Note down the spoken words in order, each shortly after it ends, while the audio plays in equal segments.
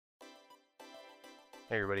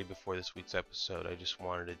Hey everybody, before this week's episode, I just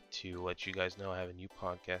wanted to let you guys know I have a new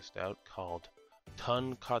podcast out called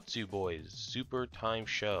Tonkatsu Boys Super Time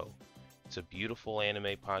Show. It's a beautiful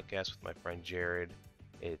anime podcast with my friend Jared.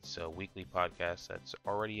 It's a weekly podcast that's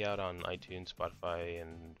already out on iTunes, Spotify,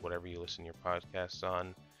 and whatever you listen to your podcasts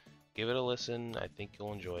on. Give it a listen. I think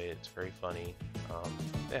you'll enjoy it. It's very funny.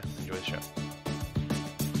 Enjoy the show.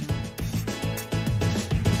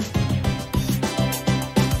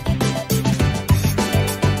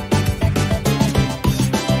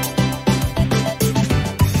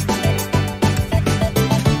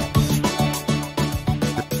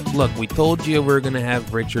 Look, we told you we were going to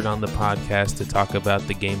have Richard on the podcast to talk about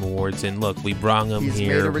the Game Awards, and look, we brought him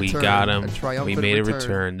here, we got him, we made a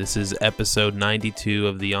return. This is episode 92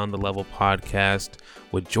 of the On The Level podcast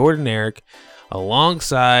with Jordan Eric,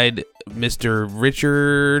 alongside Mr.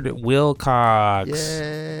 Richard Wilcox.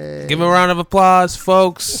 Yay. Give him a round of applause,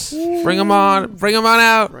 folks. Bring him on out. Bring him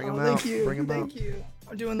out. Thank you.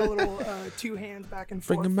 I'm doing the little two hands back and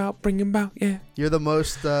forth. Bring him out, yeah. You're the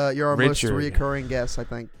most, you're our Richard. most reoccurring guest, I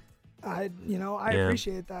think. I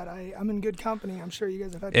appreciate that. I'm in good company. I'm sure you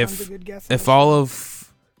guys have had If- tons of good guests. If all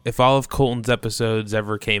of Colton's episodes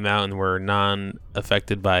ever came out and were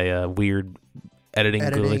non-affected by weird editing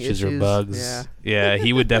glitches issues, or bugs, yeah.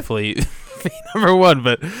 he would definitely be number one.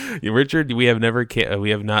 But Richard, we have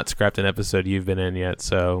not scrapped an episode you've been in yet,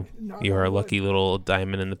 so you are a lucky little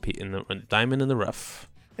diamond in the rough.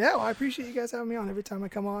 Yeah, well, I appreciate you guys having me on. Every time I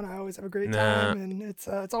come on, I always have a great time, and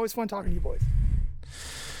it's always fun talking to you boys.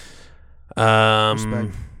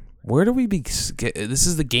 Respect. Where do we be? This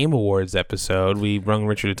is the Game Awards episode. We rung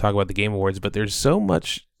Richard to talk about the Game Awards, but there's so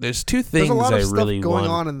much. There's two things There's a lot I of stuff really going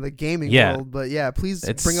want. on in the gaming Yeah. world, but yeah, please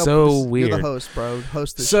It's bring up. so You're weird. the host, bro.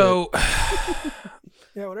 Host this So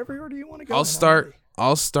Yeah, whatever order you want to go.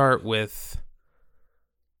 I'll start with.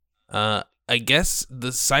 I guess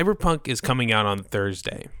the Cyberpunk is coming out on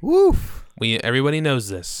Thursday. shit. Woof. Everybody knows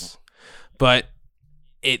this, but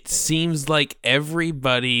it seems like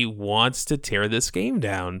everybody wants to tear this game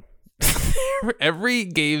down. Every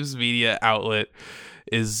games media outlet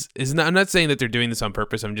is not. I'm not saying that they're doing this on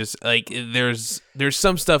purpose. I'm just like there's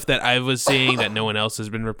some stuff that I was seeing that no one else has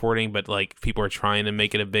been reporting, but like people are trying to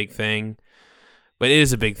make it a big thing. But it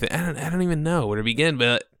is a big thing. I don't even know where to begin.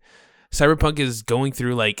 But Cyberpunk is going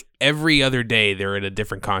through like every other day they're in a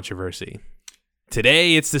different controversy.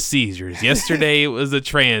 Today it's the seizures. Yesterday it was the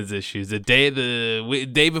trans issues. The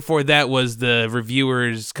day before that was the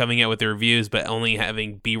reviewers coming out with their reviews, but only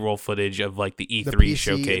having B-roll footage of like the E3 The PC,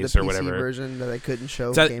 showcase the or PC whatever version that they couldn't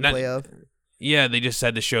show So gameplay of. Yeah, they just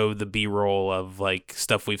had to show the B-roll of like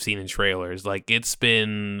stuff we've seen in trailers. Like it's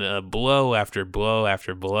been blow after blow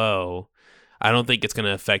after blow. I don't think it's going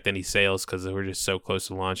to affect any sales because we're just so close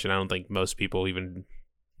to launch, and I don't think most people even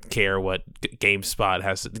care what GameSpot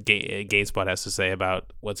has to say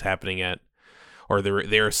about what's happening or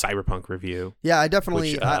their Cyberpunk review. Yeah, I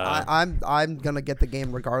definitely. Which, I'm gonna get the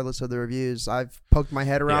game regardless of the reviews. I've poked my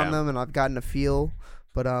head around them and I've gotten a feel,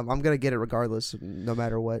 but I'm gonna get it regardless, no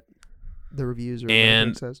matter what the reviews or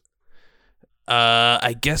anything says.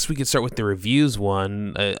 I guess we could start with the reviews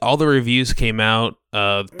one. All the reviews came out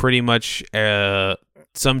pretty much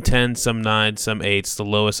some 10s, some 9s, some 8s. The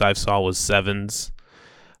lowest I saw was 7s.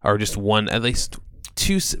 Or just one, at least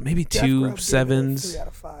two, maybe two 7s. 3 out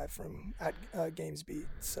of 5 from GamesBeat,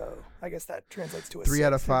 so I guess that translates to a 3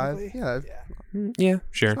 out of 6, 5. technically. Yeah, Yeah,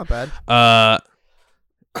 sure. it's not bad.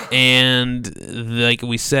 And like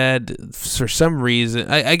we said, for some reason,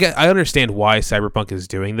 I understand why Cyberpunk is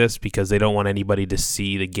doing this, because they don't want anybody to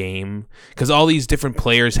see the game, because all these different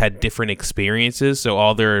players had different experiences, so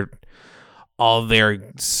all their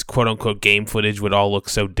quote unquote game footage would all look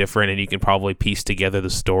so different, and you can probably piece together the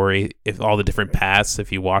story if all the different paths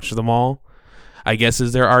if you watch them all, I guess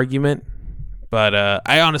is their argument. But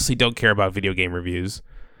I honestly don't care about video game reviews.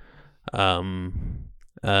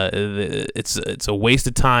 It's a waste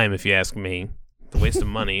of time if you ask me. It's a waste of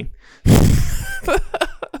money.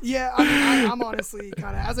 Yeah, I'm honestly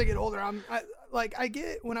kind of, as I get older, I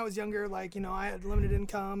get when I was younger, like, you know, I had limited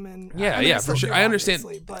income and I for sure. I understand.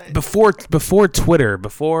 But Before Twitter,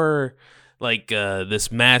 before like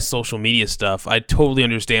this mass social media stuff, I totally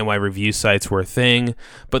understand why review sites were a thing.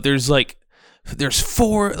 But there's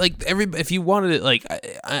 4 like if you wanted it, like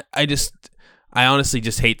I honestly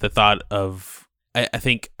just hate the thought of. I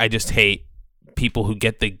think I just hate people who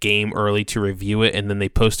get the game early to review it and then they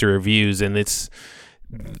post their reviews, and it's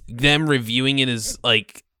them reviewing it is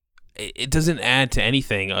like it doesn't add to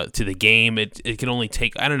anything to the game. It can only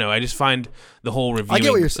take, I don't know. I just find the whole reviewing. I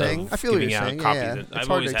get what you're saying. I feel what you're saying. Yeah. It's I've hard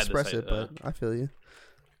always to had express this, it, but I feel you.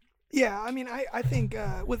 Yeah, I mean, I think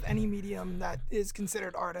with any medium that is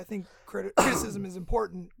considered art, I think criticism is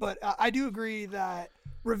important. But I do agree that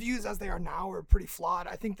reviews as they are now are pretty flawed.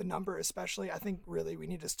 I think the number especially, I think really we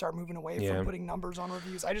need to start moving away from putting numbers on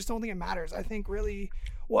reviews. I just don't think it matters. I think really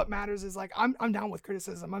what matters is like I'm down with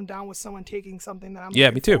criticism. I'm down with someone taking something that I'm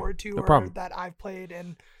looking forward to or that I've played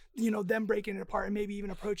and, you know, them breaking it apart and maybe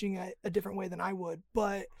even approaching it a different way than I would.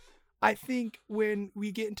 But I think when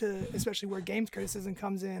we get into, especially where games criticism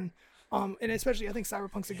comes in, and especially I think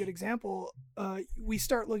Cyberpunk's a good example, we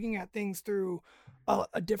start looking at things through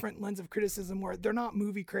a different lens of criticism where they're not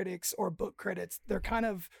movie critics or book critics. They're kind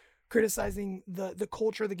of criticizing the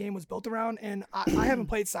culture the game was built around. And I haven't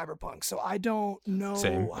played Cyberpunk, so I don't know.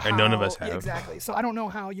 Same. How, and none of us have. Yeah, exactly. So I don't know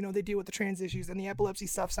how, you know, they deal with the trans issues, and the epilepsy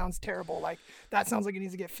stuff sounds terrible. Like that sounds like it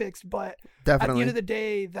needs to get fixed. But at the end of the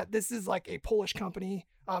day, that this is like a Polish company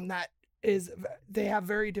that they have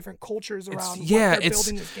very different cultures around what they're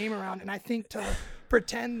building this game around. And I think to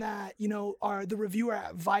pretend that, you know, the reviewer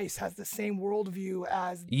at Vice has the same worldview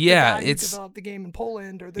as the guy who developed the game in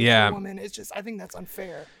Poland or the woman, it's just, I think that's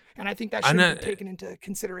unfair. And I think that should be taken into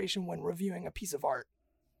consideration when reviewing a piece of art.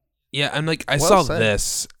 Yeah, I'm like, I saw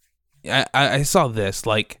this,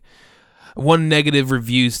 like, one negative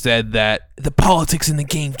review said that the politics in the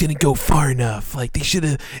game didn't go far enough. Like they should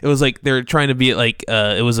have. It was like they're trying to be like.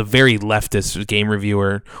 It was a very leftist game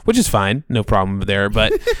reviewer, which is fine, no problem there.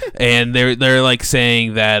 But and they're like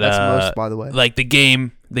saying that that's most, by the way. Like the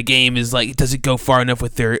game is like, it doesn't go far enough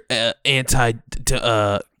with their anti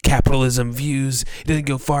capitalism views. It doesn't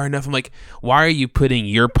go far enough. I'm like, why are you putting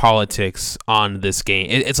your politics on this game?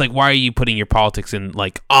 It's like, why are you putting your politics in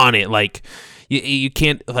like on it? Like. You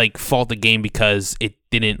can't like fault the game because it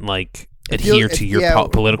didn't like adhere to your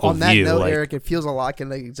political on that view. Note, like, Eric, it feels a lot like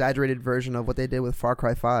an exaggerated version of what they did with Far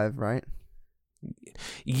Cry 5, right?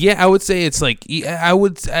 Yeah, I would say it's like I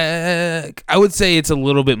would say it's a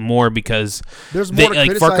little bit more because there's more to like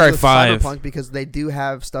criticize Far Cry with 5 Cyberpunk because they do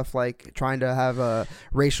have stuff like trying to have a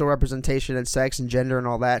racial representation and sex and gender and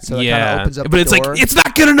all that. So it kind of opens up. But it's door. Like it's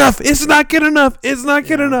not good enough. It's not good enough. It's not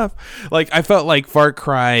good enough. Like I felt like Far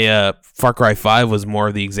Cry 5 was more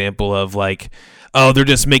of the example of like, oh, they're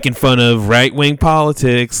just making fun of right-wing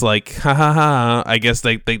politics. Like, ha ha ha. I guess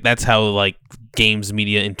that's how like games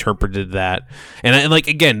media interpreted that. And like,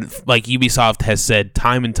 again, like Ubisoft has said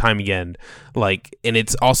time and time again, like, and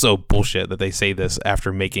it's also bullshit that they say this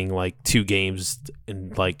after making like two games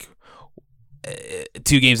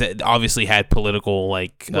that obviously had political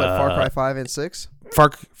like Far Cry 5 and 6? Far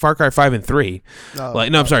Cry 5 and 3.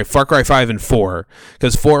 I'm sorry, Far Cry 5 and 4,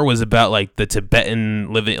 because 4 was about like the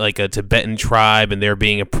Tibetan living like a Tibetan tribe, and they're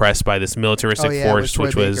being oppressed by this militaristic force,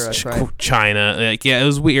 which was China. Like, yeah, it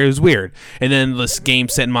was weird. And then this game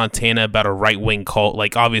set in Montana about a right wing cult.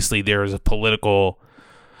 Like, obviously there was a political.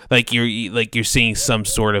 Like you're seeing some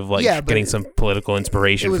sort of like getting some political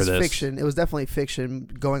inspiration for this. It was fiction. It was definitely fiction,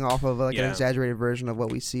 going off of like an exaggerated version of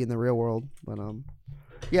what we see in the real world. But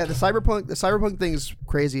yeah, the cyberpunk thing's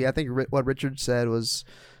crazy. I think what Richard said was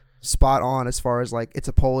spot on as far as like it's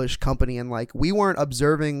a Polish company, and like we weren't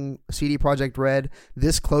observing CD Projekt Red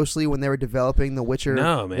this closely when they were developing The Witcher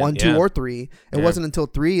 1, 2, or 3. It wasn't until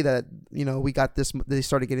 3 that, you know, we got this. They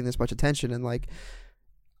started getting this much attention, and like,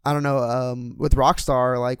 I don't know, with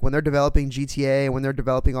Rockstar, like when they're developing GTA, when they're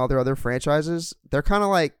developing all their other franchises, they're kind of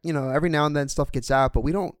like, you know, every now and then stuff gets out, but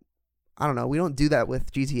we don't do that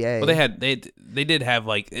with GTA. Well, they did have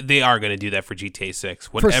like, they are going to do that for GTA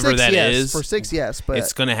 6, whatever that is. For 6, yes, but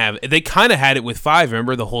it's going to have. They kind of had it with 5.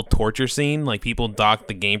 Remember the whole torture scene? Like people docked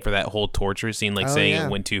the game for that whole torture scene, like saying it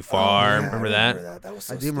went too far. Remember that? That was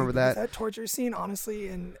so I do remember that. That torture scene, honestly,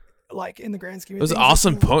 and like in the grand scheme of things, it was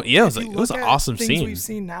awesome. It was an awesome things scene. We've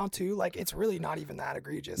seen now too, like it's really not even that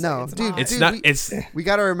egregious. No, like, it's not. We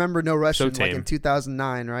got to remember No Russian, so like in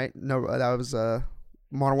 2009, right? No, that was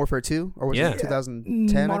Modern Warfare 2, or was it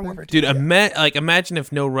 2010? Modern Warfare 2, dude, imagine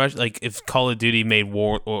if No Rush, like if Call of Duty made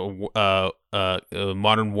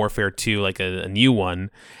Modern Warfare 2 like a new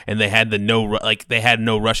one, and they had No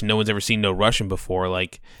Russian. No one's ever seen No Russian before.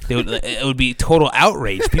 Like it would be total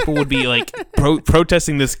outrage. People would be like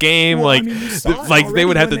protesting this game. Well, like, I mean, like they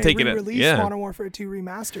would have to take it. Modern Warfare 2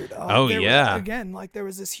 remastered. Again, like there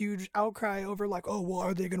was this huge outcry over like, oh well,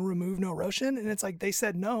 are they going to remove No Russian? And it's like they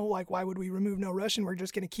said no. Like, why would we remove No Russian? We're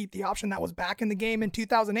just going to keep the option that was back in the game in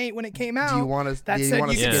 2008 when it came out. Do you want to? That said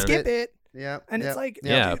you can skip it. Yeah, and it's like,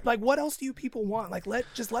 dude, like what else do you people want? Like let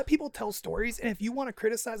people tell stories, and if you want to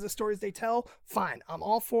criticize the stories they tell, fine, I'm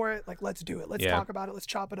all for it. Like let's do it. Let's talk about it. Let's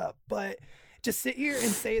chop it up. But to sit here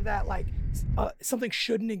and say that like something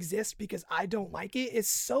shouldn't exist because I don't like it is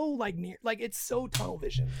so like it's so tunnel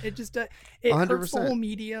vision. It just it 100%. Hurts the whole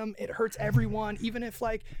medium. It hurts everyone. Even if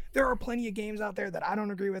like there are plenty of games out there that I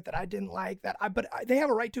don't agree with, that I didn't like, but they have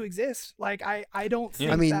a right to exist. Like I don't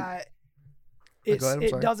think that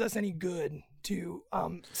it does us any good to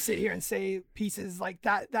sit here and say pieces like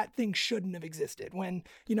that thing shouldn't have existed, when,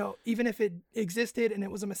 you know, even if it existed and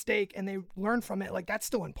it was a mistake and they learned from it, like that's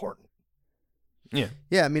still important.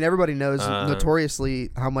 Yeah, I mean, everybody knows notoriously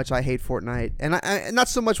how much I hate Fortnite, and I not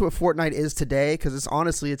so much what Fortnite is today, because it's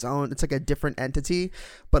honestly its own. It's like a different entity,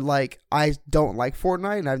 but like I don't like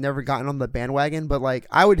Fortnite, and I've never gotten on the bandwagon. But like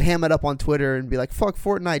I would ham it up on Twitter and be like, "Fuck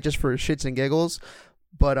Fortnite" just for shits and giggles.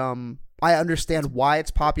 But I understand why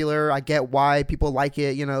it's popular. I get why people like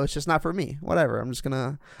it. You know, it's just not for me. Whatever. I'm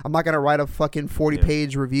not gonna write a fucking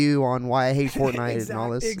 40-page review on why I hate Fortnite and all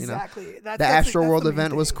this. Exactly. You know, the Astroworld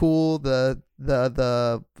event was cool. The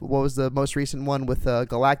what was the most recent one with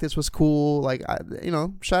Galactus was cool. Like, you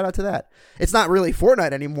know, shout out to that. It's not really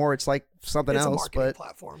Fortnite anymore. It's like something else. A marketing but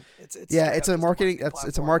platform. It's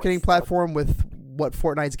a marketing platform with what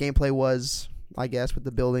Fortnite's gameplay was, I guess, with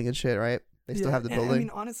the building and shit, right? They still have the building. I mean,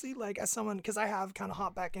 honestly, like as someone, because I have kind of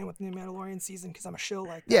hopped back in with the Mandalorian season because I'm a shill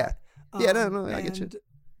like that. No, I get you.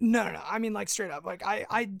 No. I mean, like straight up, like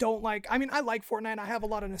I don't like. I mean, I like Fortnite. I have a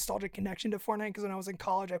lot of nostalgic connection to Fortnite because when I was in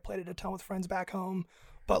college, I played it a ton with friends back home.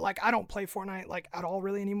 But like, I don't play Fortnite like at all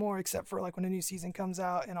really anymore, except for like when a new season comes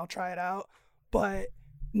out and I'll try it out. But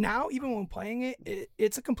now, even when playing it,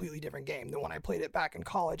 it's a completely different game than when I played it back in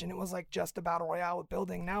college, and it was like just a battle royale with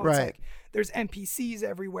building. Now it's like there's NPCs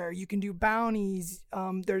everywhere. You can do bounties.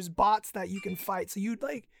 There's bots that you can fight. So you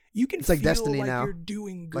can it's feel like Destiny like now. You're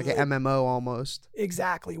doing good. Like an MMO almost.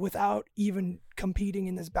 Exactly, without even competing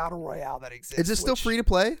in this battle royale that exists. Is it still free to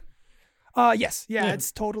play? Yes. Yeah,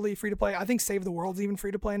 it's totally free to play. I think Save the World's even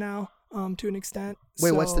free to play now. To an extent.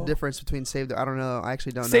 Wait, what's the difference between I don't know. I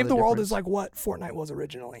actually don't know. Save the World is like what Fortnite was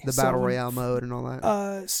originally. The Battle Royale mode and all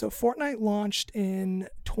that. So Fortnite launched in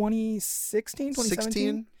 2016,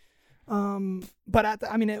 2017. But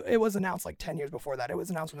it was announced like 10 years before that. It was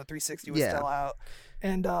announced when the 360 was still out.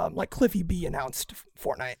 And like Cliffy B announced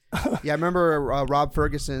Fortnite. Yeah, I remember Rob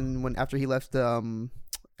Ferguson after he left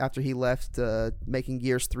making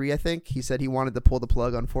Gears 3, I think he said he wanted to pull the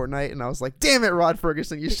plug on Fortnite, and I was like, damn it, Rod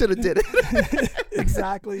Ferguson, you should have did it.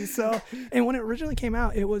 Exactly. So, and when it originally came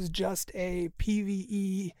out, it was just a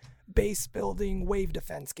PvE base building wave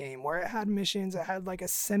defense game where it had missions. It had like a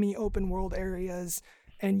semi-open world areas,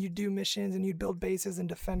 and you'd do missions and you'd build bases and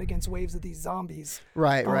defend against waves of these zombies.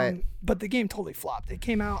 Right. But the game totally flopped. It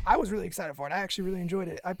came out. I was really excited for it. I actually really enjoyed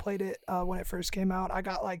it. I played it when it first came out. I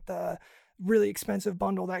got like the really expensive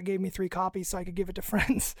bundle that gave me 3 copies so I could give it to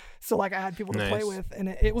friends. So like I had people to play with, and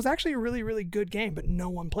it was actually a really, really good game, but no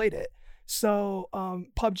one played it. So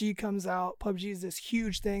PUBG comes out. PUBG is this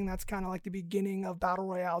huge thing that's kind of like the beginning of battle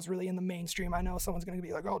royales really in the mainstream. I know someone's going to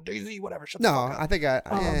be like, oh, DayZ, whatever. Shut the fuck up. I think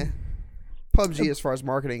PUBG as far as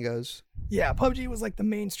marketing goes. Yeah, PUBG was like the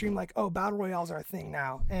mainstream, like, oh, battle royales are a thing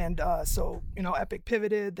now. And so, you know, Epic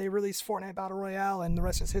pivoted. They released Fortnite Battle Royale, and the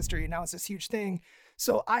rest is history. Now it's this huge thing.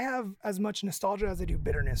 So I have as much nostalgia as I do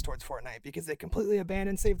bitterness towards Fortnite because they completely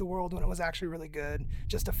abandoned Save the World when it was actually really good,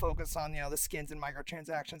 just to focus on, you know, the skins and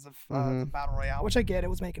microtransactions of the Battle Royale, which I get. It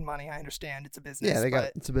was making money. I understand. It's a business. Yeah,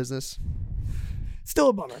 it's a business. Still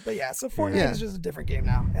a bummer. But yeah, so Fortnite is just a different game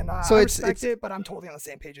now. And I respect it, but I'm totally on the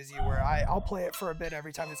same page as you where I'll play it for a bit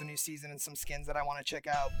every time there's a new season and some skins that I want to check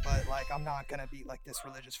out. But like, I'm not going to be like this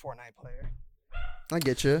religious Fortnite player. I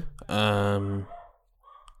get you.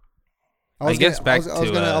 I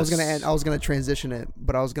was gonna transition it,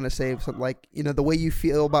 but I was gonna say something like, you know, the way you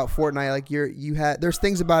feel about Fortnite, like there's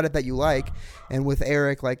things about it that you like, and with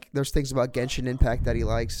Eric, like there's things about Genshin Impact that he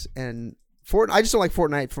likes, and I just don't like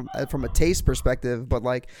Fortnite from a taste perspective, but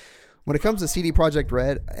like when it comes to CD Projekt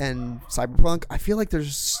Red and Cyberpunk, I feel like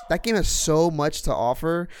that game has so much to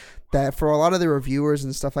offer that for a lot of the reviewers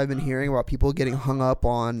and stuff I've been hearing about people getting hung up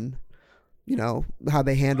on, you know, how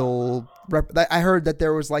they handle. I heard that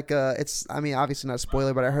there was like obviously not a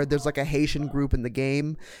spoiler, but I heard there's like a Haitian group in the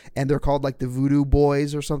game, and they're called like the Voodoo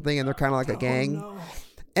Boys or something, and they're kind of like a gang. No.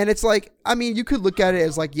 And it's like, I mean, you could look at it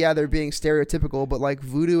as like, yeah, they're being stereotypical, but like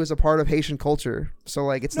voodoo is a part of Haitian culture, so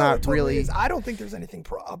like it's not totally really. I don't think there's anything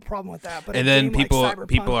a problem with that. But and then people like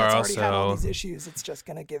are also had all these issues. It's just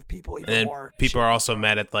gonna give people even and then more. People are also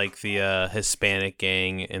mad at like the Hispanic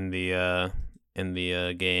gang in the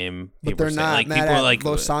game. But they're not mad at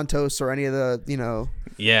Los Santos or any of the, you know.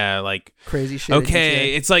 Yeah, like crazy shit.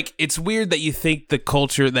 Okay, it's like it's weird that you think the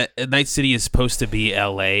culture that Night City is supposed to be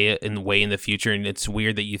LA in way in the future, and it's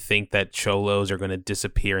weird that you think that cholos are going to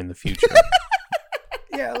disappear in the future.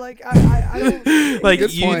 Yeah, like I don't like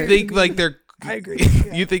Good you point. think like they're. I agree.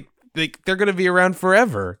 Yeah. You think they're going to be around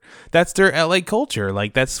forever? That's their LA culture.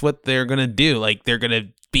 Like that's what they're going to do. Like they're going to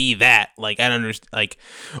be that. Like I don't understand. Like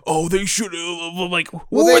they should have. Like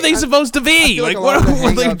Well, who are they supposed to I be? feel Like a what lot of the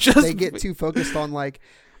were they hang-ups, just? they get too focused on like.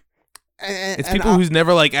 It's people who's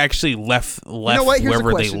never like actually left you know what? Here's a wherever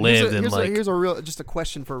they question. lived Here's a real just a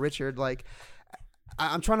question for Richard. Like,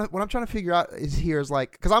 what I'm trying to figure out is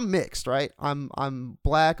like, because I'm mixed, right? I'm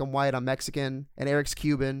black, I'm white, I'm Mexican, and Eric's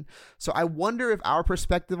Cuban. So I wonder if our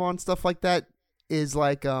perspective on stuff like that is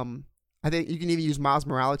like, I think you can even use Miles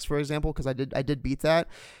Morales for example, because I did beat that,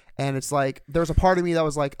 and it's like there was a part of me that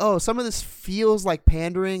was like, oh, some of this feels like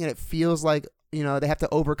pandering, and it feels like they have to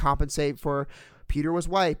overcompensate for Peter was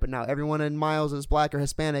white, but now everyone in Miles is black or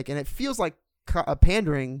Hispanic, and it feels like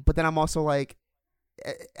pandering. But then I'm also like,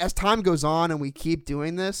 as time goes on and we keep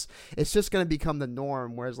doing this, it's just going to become the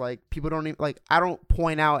norm. Whereas like people don't even like, I don't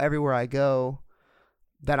point out everywhere I go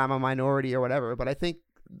that I'm a minority or whatever. But I think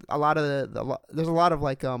a lot of there's a lot of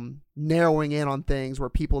like narrowing in on things where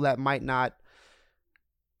people that might not.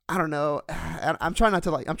 I don't know. I'm trying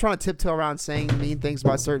to tiptoe around saying mean things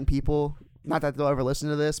about certain people. Not that they'll ever listen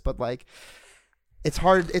to this, but like. It's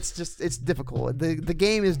hard. It's difficult. The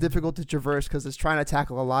game is difficult to traverse because it's trying to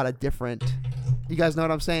tackle a lot of different. You guys know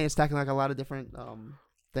what I'm saying? It's tackling like a lot of different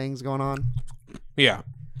things going on. Yeah.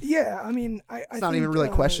 Yeah, I mean, It's I not think, even really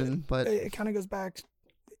a question, but it kind of goes back.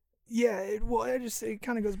 It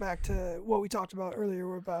kind of goes back to what we talked about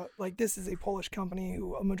earlier about like this is a Polish company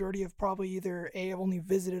who a majority of probably either have only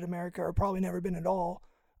visited America or probably never been at all,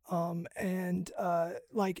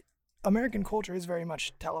 like. American culture is very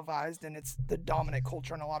much televised, and it's the dominant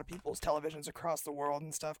culture on a lot of people's televisions across the world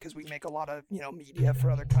and stuff because we make a lot of media for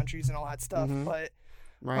other countries and all that stuff. Mhm. But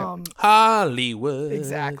right. Hollywood.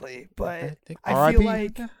 exactly. But I R.I.P. feel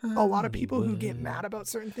like a lot of people who get mad about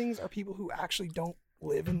certain things are people who actually don't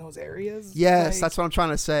live in those areas. Yes, like, that's what I'm trying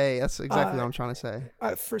to say. That's exactly what I'm trying to say.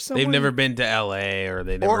 for someone, They've never been to LA, or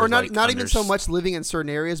they never Or not like, not even so much living in certain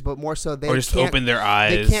areas, but more so they or just can't, open their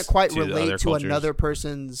eyes. they can't quite to the relate other to cultures. another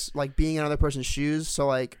person's like being in another person's shoes. So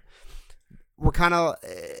like we're kind of.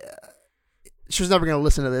 She was never going to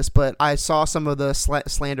listen to this, but I saw some of the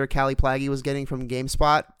slander Callie Plagge was getting from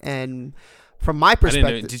GameSpot, and from my I didn't know.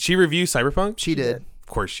 perspective, Did she review Cyberpunk? she did.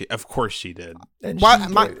 Of course she did. And Why-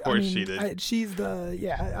 she my- did. Of course she did. She's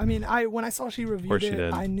the I mean, when I saw she reviewed course she it,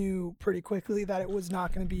 did. I knew pretty quickly that it was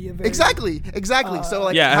not going to be a very Exactly. So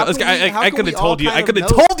like, Yeah, how I can we- how I can could we have all told you. I kind could of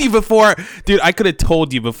have know- told you before, dude. I could have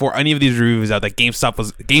told you before any of these reviews out that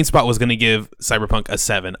GameSpot was going to give Cyberpunk a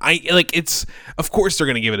 7. Of course they're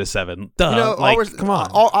going to give it a 7. Duh. Come on.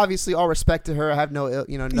 Obviously, all respect to her. I have nothing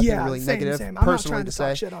really same, negative same. I'm not personally trying to to talk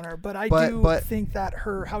say. shit on her, but I But- do but- think that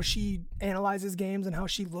how she analyzes games and how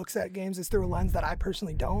she looks at games is through a lens that I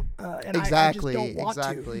personally don't. And Exactly, I just don't want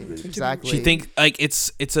exactly, to. exactly. She think like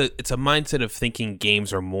it's a mindset of thinking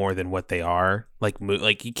games are more than what they are.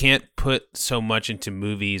 Like you can't put so much into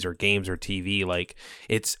movies or games or TV. Like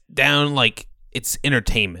it's down like it's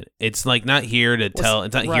entertainment. It's like not here to tell.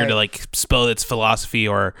 It's not here to like spell its philosophy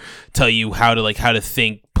or tell you how to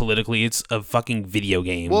think politically. It's a fucking video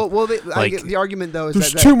game. Well, the argument though is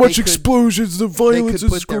there's that too much they could- explosions. The They violence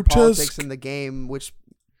could is put their politics grotesque. in the game, which,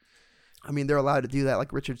 I mean, they're allowed to do that.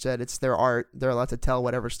 Like Richard said, it's their art. They're allowed to tell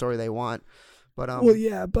whatever story they want. But Well,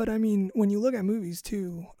 yeah, but I mean, when you look at movies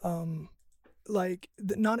too,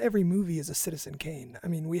 not every movie is a Citizen Kane. I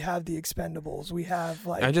mean, we have The Expendables. We have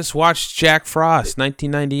like. I just watched Jack Frost,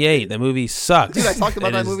 1998. That movie sucks. dude, I talked about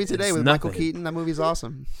It that is- movie today it's with nothing. Michael Keaton. That movie's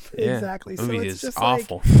awesome. Yeah, Exactly. that So movie it's is just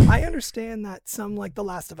awful. like I understand that some like The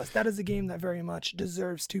Last of Us, that is a game that very much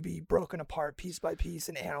deserves to be broken apart piece by piece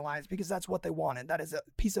and analyzed because that's what they wanted. That is a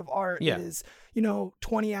piece of art. Yeah. It is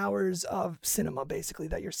 20 hours of cinema basically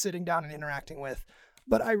that you're sitting down and interacting with.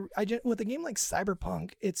 But with a game like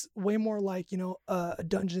Cyberpunk, it's way more like a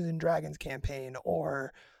Dungeons and Dragons campaign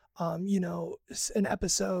or an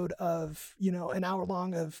episode of an hour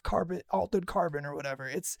long of Altered Carbon or whatever.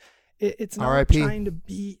 It's not R.I.P. trying to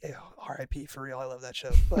be R.I.P. for real. I love that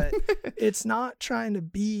show, but it's not trying to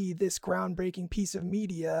be this groundbreaking piece of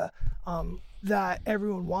media that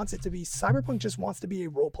everyone wants it to be. Cyberpunk just wants to be a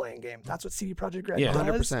role-playing game. That's what CD Projekt Red Yeah. does.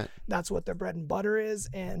 100%. That's what their bread and butter is.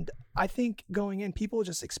 And I think going in, people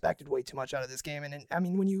just expected way too much out of this game. And I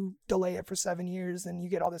mean, when you delay it for 7 years and you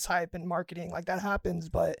get all this hype and marketing, like that happens.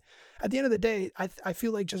 But at the end of the day, I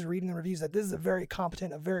feel like just reading the reviews that this is a very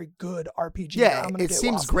competent, a very good RPG. Yeah, that I'm gonna it get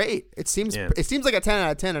seems lost in. great. It seems like a 10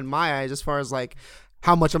 out of 10 in my eyes as far as like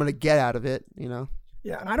how much I'm gonna get out of it. You know.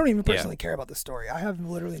 Yeah, and I don't even personally care about the story. I have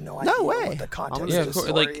literally no idea way. what the context Yeah, of the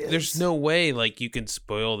story like is. there's no way like you can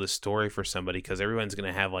spoil the story for somebody because everyone's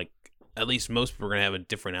gonna have like at least most people are gonna have a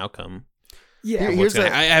different outcome. Yeah, Here- What's here's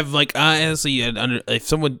gonna- I have like honestly, if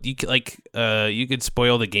someone you could you could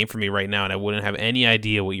spoil the game for me right now and I wouldn't have any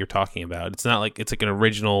idea what you're talking about. It's not like it's like an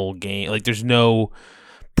original game. Like there's no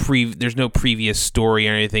previous story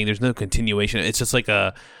or anything. There's no continuation. It's just like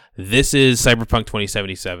this is Cyberpunk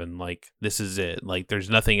 2077. Like this is it. Like there's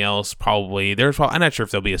nothing else. I'm not sure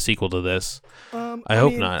if there'll be a sequel to this. I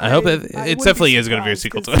hope not. I hope that it definitely is going to be a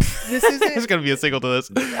sequel to it. This isn't. It's going to be a sequel to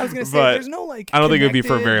this. I was gonna say But there's no like. I don't think it would be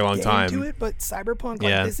for a connected very long game time. To it, but Cyberpunk, like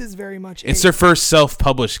Yeah. this is very much. It's their first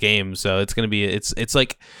self-published game, so it's going to be it's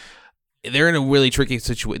like they're in a really tricky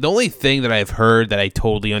situation. The only thing that I've heard that I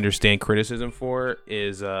totally understand criticism for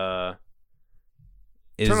is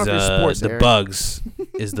Turn off your sports, the Eric. bugs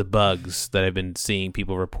the bugs that I've been seeing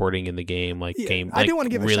people reporting in the game, like Yeah, game. I Like, do want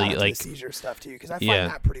to give a really shout out like to the seizure stuff too, because I find Yeah.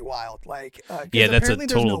 that pretty wild. Like, 'cause Yeah, that's a apparently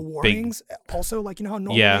there's no total big- warnings. Also, like you know how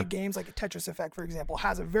normally Yeah. games like Tetris Effect, for example,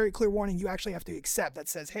 has a very clear warning you actually have to accept that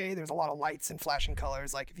says, "Hey, there's a lot of lights and flashing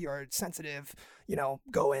colors. Like if you are sensitive,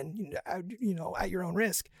 go in, at your own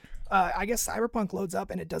risk." I guess Cyberpunk loads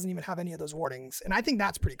up and it doesn't even have any of those warnings, and I think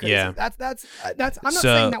that's pretty crazy. Yeah. That's. I'm not So-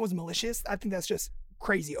 saying that was malicious. I think that's just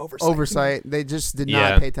crazy oversight. They just did Yeah.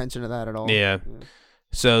 not pay attention to that at all. Yeah.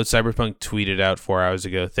 So Cyberpunk tweeted out 4 hours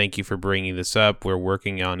ago, "Thank you for bringing this up. We're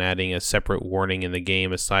working on adding a separate warning in the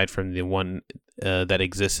game aside from the one that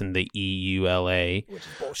exists in the EULA. Which is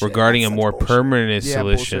bullshit. Regarding a That's more such bullshit. permanent Yeah,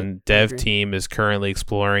 solution, bullshit. I dev agree. team is currently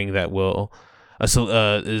exploring that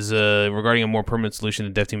regarding a more permanent solution.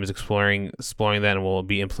 The dev team is exploring that and will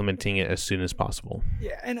be implementing it as soon as possible."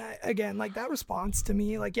 Yeah, and again, like that response to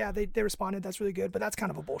me, like, yeah, they responded, that's really good, but that's kind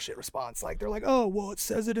of a bullshit response. Like, they're like, oh, well, it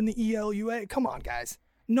says it in the ELUA. Come on, guys.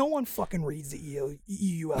 No one fucking reads the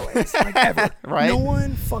EULAs, like, ever. Right? No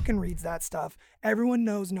one fucking reads that stuff. Everyone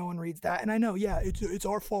knows no one reads that. And I know, yeah, it's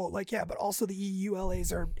our fault. Like, yeah, but also the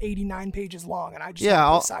EULAs are 89 pages long, and I just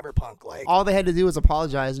want to play Cyberpunk. Like, All they had to do was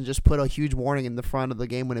apologize and just put a huge warning in the front of the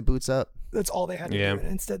game when it boots up. that's all they had to Yeah. do. And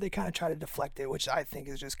instead, they kind of try to deflect it, which I think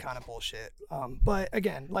is just kind of bullshit. But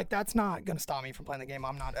again, like that's not gonna stop me from playing the game.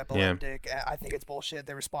 I'm not epileptic. I think it's bullshit.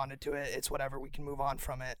 They responded to it. It's whatever. We can move on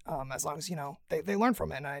from it. As long as they learn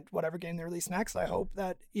from it. And whatever game they release next, I hope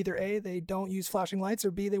that either A, they don't use flashing lights,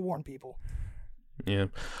 or B, they warn people. Yeah.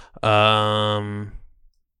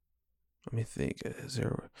 Let me think. Is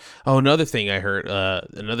there? Oh, another thing I heard.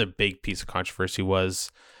 Another big piece of controversy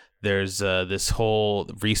was there's this whole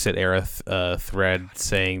Reset Era thread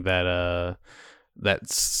saying that that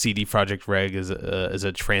CD Projekt Red is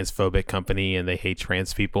a transphobic company and they hate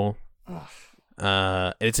trans people. Ugh.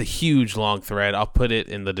 It's a huge long thread. I'll put it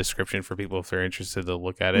in the description for people if they're interested to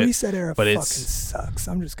look at it. Reset Era but fucking it's- sucks.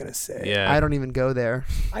 I'm just gonna say. Yeah. I don't even go there.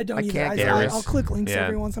 I don't I either. can't I, get I, it. I'll click links Yeah.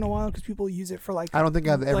 every once in a while because people use it for like. I don't think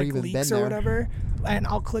I've ever like even leaks been or there. whatever, and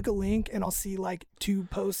I'll click a link and I'll see like 2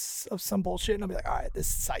 posts of some bullshit, and I'll be like, all right, this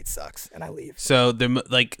site sucks, and I leave. So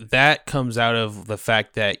that comes out of the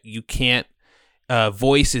fact that you can't.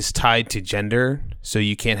 Voice is tied to gender, so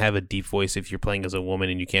you can't have a deep voice if you're playing as a woman,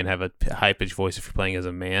 and you can't have a high pitched voice if you're playing as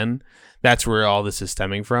a man. That's where all this is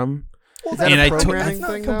stemming from. Well, Is that And a I took- programming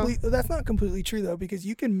that's thing, not though? that's not completely true though, because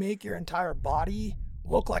you can make your entire body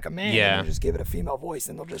look like a man Yeah. and just give it a female voice,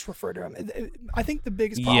 and they'll just refer to him. I think the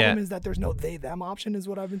biggest problem Yeah. is that there's no they them option, is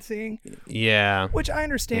what I've been seeing. Yeah. Which I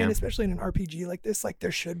understand, Yeah. especially in an RPG like this. Like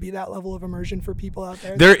there should be that level of immersion for people out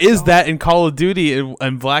there. There that is don't. that in Call of Duty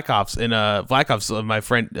and Black Ops. In Black Ops, my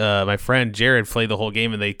friend Jared played the whole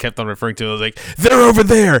game, and they kept on referring to it. I was like, "They're over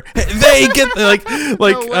there. They get like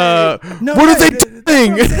way. No, what are they that's what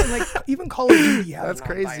doing?" I'm saying. Like even Call of Duty has That's a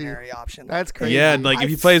crazy. non-binary option. That's crazy. Yeah, like if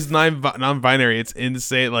you I- play as non-binary, it's insane.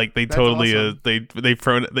 Like they That's totally awesome.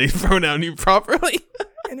 they pronoun you properly.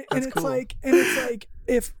 and That's it's cool. like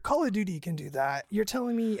if Call of Duty can do that, you're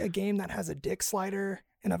telling me a game that has a dick slider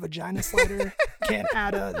and a vagina slider can't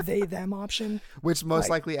add a they them option? Which most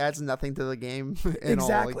Like- likely adds nothing to the game. Exactly,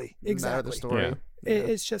 Matter of the exactly. story. Yeah.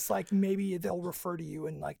 It's just like maybe they'll refer to you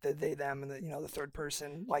in like the they them and the third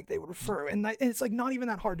person, like they would refer, and it's like not even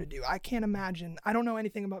that hard to do. I can't imagine. I don't know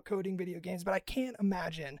anything about coding video games, but I can't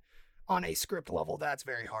imagine on a script level that's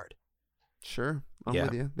very hard. Sure, I'm Yeah.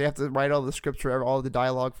 with you. They have to write all the scripts for all the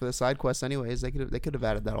dialogue for the side quests, anyways. They could have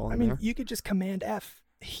added that all I in mean, there. you could just Command F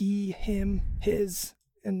he, him, his,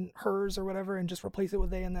 and hers or whatever, and just replace it with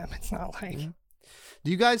they and them. It's not like. Yeah.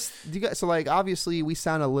 Do you guys? So like, obviously, we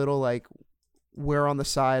sound a little like we're on the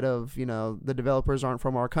side of, you know, the developers aren't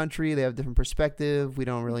from our country. They have a different perspective. We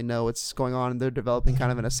don't really know what's going on. They're developing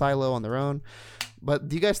kind of in a silo on their own. But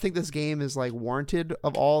do you guys think this game is like warranted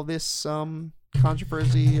of all this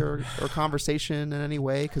controversy or conversation in any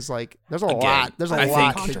way? Because like there's a lot. There's a I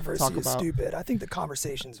lot think to controversy talk is about. stupid. I think the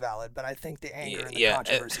conversation's valid, but I think the anger and the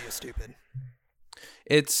controversy is stupid.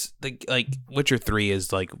 It's like Witcher 3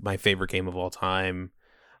 is like my favorite game of all time.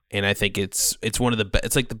 And I think it's one of the best.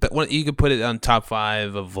 It's like the one you could put it on top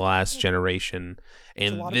 5 of last generation.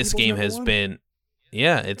 And this game has been,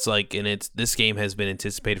 it's like, and this game has been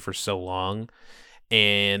anticipated for so long.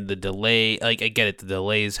 And the delay, like I get it, the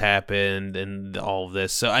delays happened and all of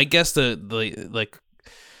this. So I guess the like,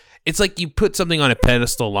 it's like you put something on a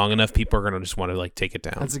pedestal long enough, people are gonna just want to like take it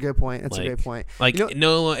down. That's a good point. That's a great point. Like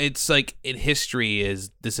it's like in history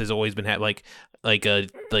this has always been like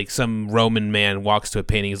some Roman man walks to a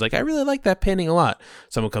painting. He's like, I really like that painting a lot.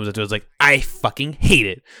 Someone comes up to it, is like, I fucking hate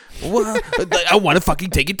it. Well, I want to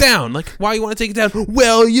fucking take it down. Like, why you want to take it down?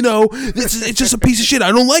 Well, you know, it's just a piece of shit.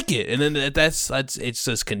 I don't like it. And then that's it's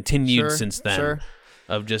just continued since then.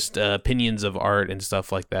 Of just opinions of art and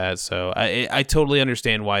stuff like that. So I totally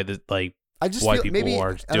understand why why people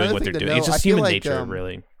are doing what they're doing. It's just human nature,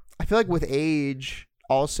 really. I feel like with age,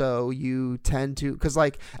 also you tend to, because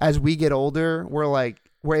like as we get older,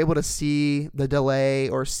 we're able to see the delay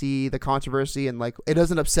or see the controversy, and like it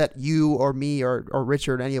doesn't upset you or me or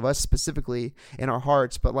Richard, any of us specifically in our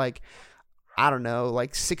hearts, but like I don't know,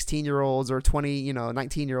 like 16-year-olds or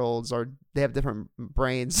 19-year-olds they have different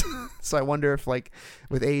brains. So I wonder if like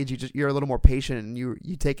with age you're a little more patient and you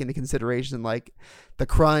take into consideration like the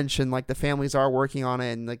crunch and like the families are working on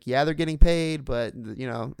it and like they're getting paid, but you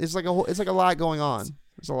know it's like a lot going on.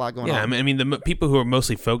 There's a lot going on. Yeah, I mean the people who are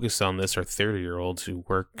mostly focused on this are 30-year-olds who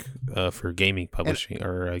work for gaming publishing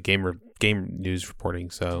or game news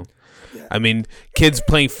reporting. So. Yeah. I mean, kids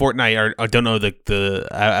playing Fortnite don't know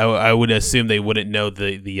I would assume they wouldn't know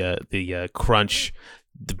the crunch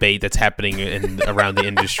debate that's happening around the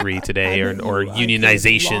industry today or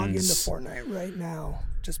unionizations. Log into Fortnite right now.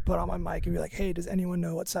 Just put on my mic and be like, "Hey, does anyone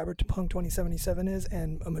know what Cyberpunk 2077 is?"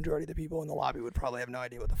 And a majority of the people in the lobby would probably have no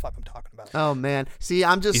idea what the fuck I'm talking about. Oh man, see,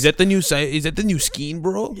 I'm just. Is that the new skin,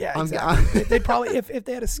 bro? Yeah, exactly. They'd probably if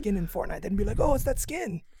they had a skin in Fortnite, they'd be like, "Oh, it's that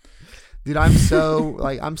skin." Dude, I'm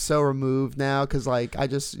so removed now because like I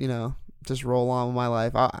just just roll on with my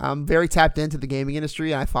life. I'm very tapped into the gaming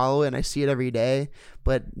industry and I follow it and I see it every day,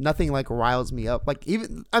 but nothing like riles me up. Like the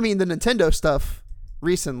Nintendo stuff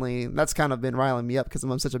recently, that's kind of been riling me up because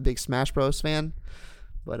I'm such a big Smash Bros fan.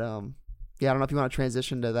 But I don't know if you want to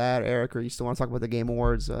transition to that, Eric, or you still want to talk about the Game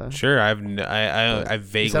Awards. Sure, I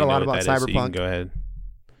vaguely said a lot know what about that is, so you Cyberpunk. can go ahead.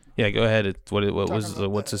 Yeah, go ahead.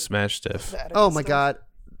 What's the Smash stuff? Oh my god.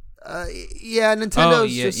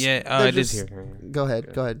 Nintendo's I did hear. Go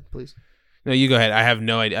ahead, please. No, you go ahead. I have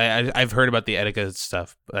no idea. I've heard about the Etika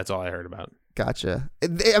stuff, but that's all I heard about. Gotcha.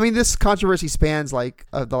 I mean, this controversy spans like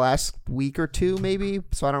the last week or two, maybe.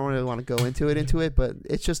 So I don't really want to go into it, but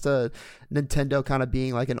it's just a Nintendo kind of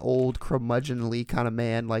being like an old curmudgeonly kind of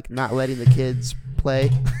man, like not letting the kids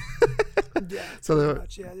play. Yeah. So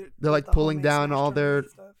they're like pulling down all their.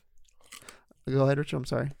 Go ahead, Richard. I'm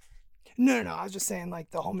sorry. No. I was just saying,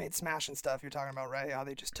 like, the homemade Smash and stuff you're talking about, right? How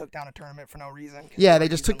they just took down a tournament for no reason. Yeah, they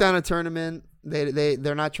just took down a tournament.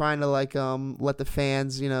 They're not trying to, like, let the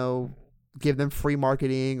fans, give them free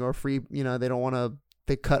marketing or free, they don't want to,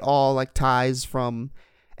 they cut all, like, ties from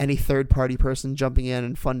any third-party person jumping in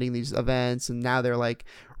and funding these events. And now they're, like,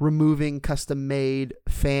 removing custom-made,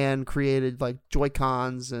 fan-created, like,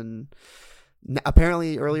 Joy-Cons. And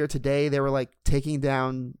apparently earlier today, they were, like, taking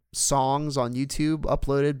down songs on YouTube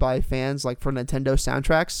uploaded by fans like for Nintendo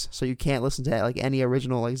soundtracks, so you can't listen to like any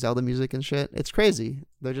original like Zelda music and shit. It's crazy.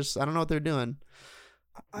 They're just I don't know what they're doing.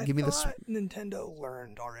 I thought Nintendo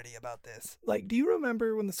learned already about this. Like, do you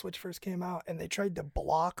remember when the Switch first came out and they tried to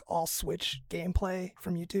block all Switch gameplay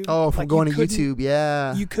from YouTube? Oh, from going to YouTube,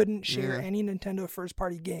 yeah. You couldn't share any Nintendo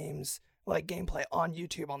first-party games like gameplay on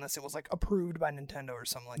YouTube unless it was like approved by Nintendo or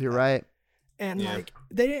something like that. You're right. And like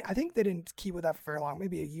I think they didn't keep with that for very long,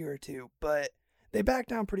 maybe a year or two, but they backed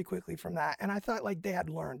down pretty quickly from that. And I thought like they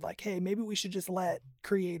had learned like, hey, maybe we should just let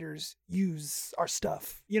creators use our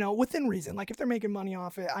stuff, within reason. Like if they're making money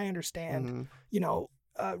off it, I understand,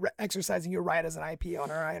 exercising your right as an IP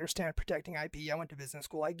owner. I understand protecting IP. I went to business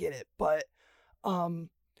school. I get it. But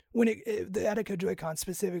when the Etika Joy-Con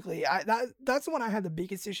specifically, that's the one I had the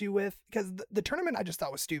biggest issue with, because the tournament I just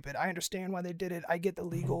thought was stupid. I understand why they did it. I get the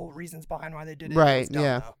legal reasons behind why they did it. Right, It's dumb,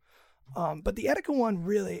 yeah. though. But the Etika one,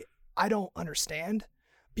 really, I don't understand,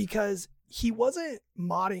 because he wasn't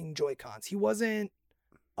modding Joy-Cons. He wasn't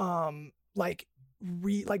like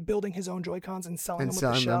building his own Joy-Cons and selling them with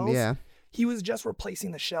the shells. Yeah. He was just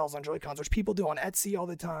replacing the shells on Joy-Cons, which people do on Etsy all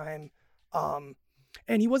the time.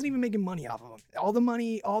 And he wasn't even making money off of them. All the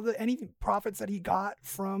money, any profits that he got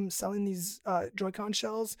from selling these Joy-Con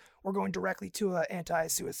shells were going directly to an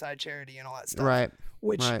anti-suicide charity and all that stuff. Right.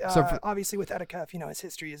 Which Right. So obviously with Etika, his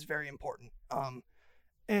history is very important.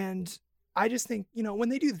 And I just think, when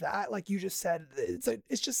they do that, like you just said,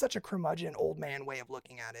 it's just such a curmudgeon old man way of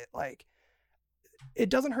looking at it. Like, it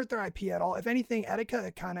doesn't hurt their IP at all. If anything,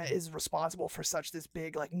 Etika kind of is responsible for this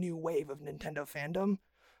big like new wave of Nintendo fandom,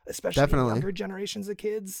 especially younger generations of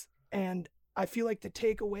kids. And I feel like to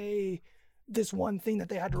take away this one thing that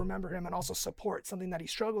they had to remember him and also support something that he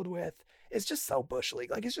struggled with, it's just so Bush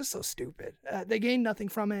League. Like, it's just so stupid. They gain nothing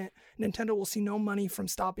from it. Nintendo will see no money from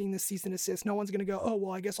stopping this cease and desist. No one's going to go, oh,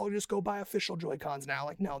 well, I guess I'll just go buy official Joy-Cons now.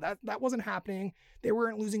 Like, no, that wasn't happening. They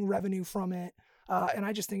weren't losing revenue from it. And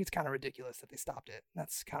I just think it's kind of ridiculous that they stopped it.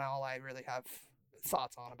 That's kind of all I really have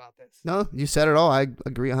thoughts on about this. No, you said it all. I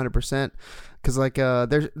agree 100%. Because like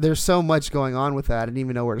there's so much going on with that. I didn't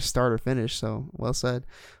even know where to start or finish. So well said.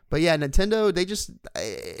 But yeah, Nintendo,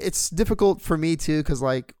 it's difficult for me too. Because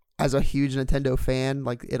like as a huge Nintendo fan,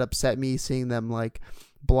 like it upset me seeing them like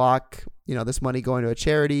block this money going to a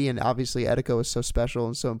charity. And obviously Etika is so special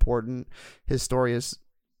and so important. His story is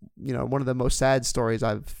one of the most sad stories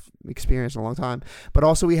I've experienced in a long time. But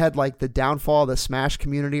also we had like the downfall of the Smash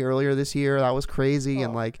community earlier this year. That was crazy.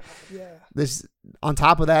 And like this on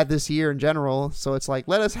top of that this year in general. So it's like,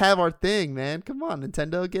 let us have our thing, man. Come on,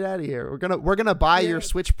 Nintendo, get out of here. We're gonna buy your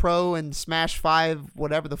Switch Pro and Smash 5,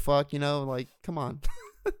 whatever the fuck, like, come on.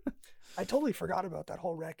 I totally forgot about that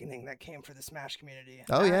whole reckoning that came for the Smash community.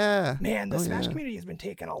 Oh, yeah. Man, the Smash community has been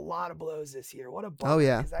taking a lot of blows this year. What a bummer. Oh,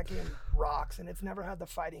 yeah. Because that game rocks, and it's never had the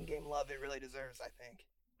fighting game love it really deserves, I think.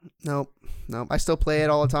 Nope. I still play it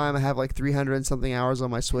all the time. I have like 300 and something hours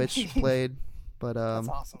on my Switch played. But That's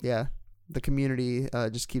awesome. Yeah, the community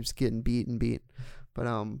just keeps getting beat.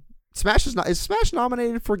 But Smash is Smash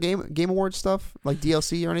nominated for Game Awards stuff, like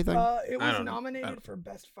DLC or anything? It was nominated for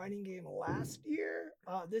Best Fighting Game last year.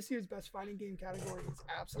 This year's Best Fighting Game category is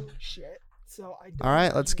absolute shit. So I don't All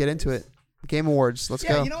right, let's get into it. Game Awards. Let's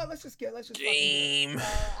go. Yeah, you know what? Let's just Game.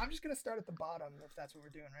 I'm just gonna start at the bottom if that's what we're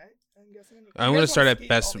doing, right? I'm guessing. I'm gonna start at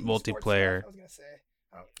Best Multiplayer. I was gonna say.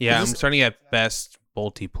 Yeah, I'm starting at Best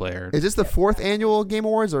Multiplayer. Is this the 4th annual Game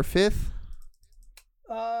Awards or 5th?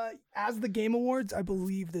 As the Game Awards, I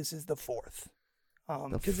believe this is the 4th.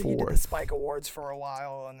 Because he did the 4th. Spike Awards for a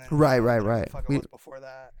while, and then Right. Fuck, it was before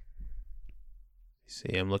that.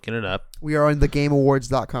 See, I'm looking it up. We are on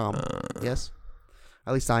thegameawards.com. Yes.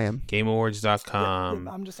 At least I am. GameAwards.com.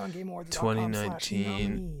 I'm just on GameAwards.com.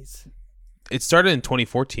 2019. It started in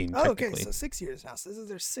 2014. Oh, okay, technically. so 6 years now. So this is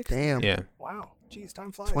their 6th. Damn. Yeah. Wow. Jeez,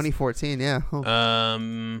 time flies. 2014, yeah.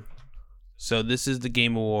 Oh. So this is the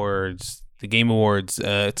Game Awards. The Game Awards.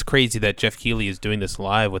 It's crazy that Jeff Keighley is doing this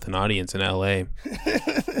live with an audience in LA.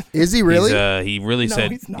 Is he really? He really No,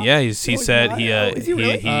 said. he's not. Yeah, he No, he's said not. he Oh, is he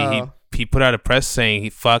really? he put out a press saying he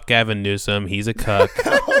fuck Gavin Newsom. He's a cuck.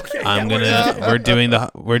 Okay, We're doing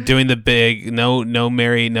the big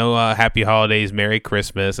no happy holidays, Merry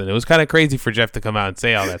Christmas, and it was kind of crazy for Jeff to come out and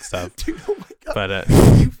say all that stuff. Dude, oh my God. But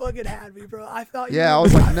You fucking had me, bro. I thought. Yeah, you I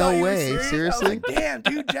was like, no thought you were way. serious. Seriously? I was like, damn,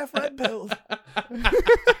 dude, Jeff Red Pilled.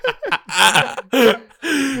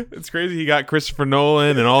 it's crazy he got Christopher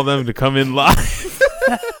Nolan and all them to come in live.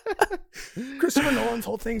 Christopher Nolan's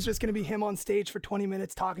whole thing's just gonna be him on stage for 20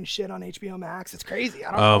 minutes talking shit on HBO Max. It's crazy.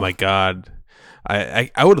 I don't know. Oh my God. I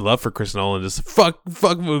would love for Chris Nolan to just fuck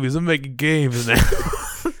movies. I'm making games now.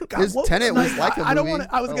 God, His Tenet was like a I don't movie,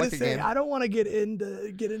 want. I was or gonna like a say game. I don't want to get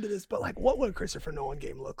into this, but like, what would a Christopher Nolan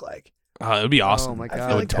game look like? It would be awesome. Oh my I God. feel It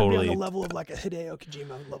would like that'd be totally. on the level of like a Hideo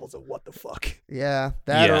Kojima levels of what the fuck. Yeah,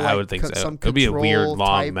 that Yeah, or like I would think so. Some It'd be a weird, Control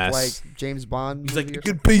long type, mess. like James Bond. He's like, movie it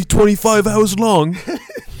or could be 25 hours long.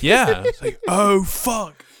 Yeah. It's like, oh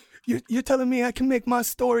fuck. You're telling me I can make my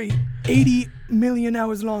story 80 million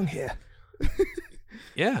hours long here?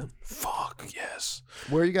 Yeah. Fuck yes.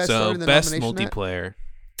 something. Where are you guys So starting the best nomination at? multiplayer.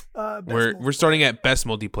 Best We're starting at best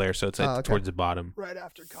multiplayer, so it's okay. towards the bottom. right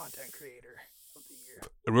after content creator of the year.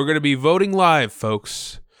 And we're gonna be voting live,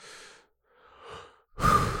 folks.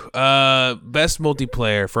 Best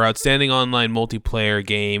multiplayer for outstanding online multiplayer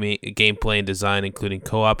gameplay and design, including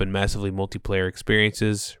co-op and massively multiplayer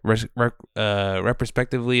experiences,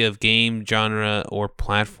 respectively of game, genre, or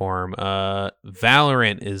platform.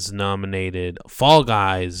 Valorant is nominated. Fall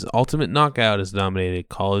Guys, Ultimate Knockout is nominated.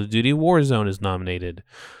 Call of Duty Warzone is nominated.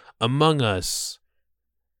 Among Us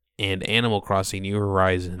and Animal Crossing New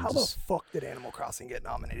Horizons. How the fuck did Animal Crossing get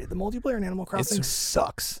nominated? The multiplayer in Animal Crossing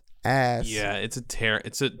sucks. Ass. Yeah, it's a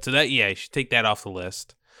you should take that off the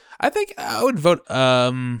list. I think I would vote.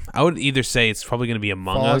 I would either say it's probably going to be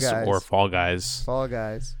Among Us or Fall Guys. Fall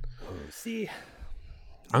Guys. See,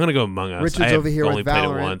 I'm gonna go Among Us. Richard's over here only with played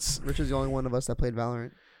Valorant. it once. Richard's the only one of us that played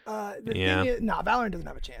Valorant. The thing is, Valorant doesn't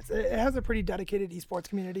have a chance. It has a pretty dedicated esports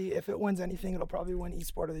community. If it wins anything, it'll probably win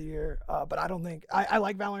esport of the year. But I don't think I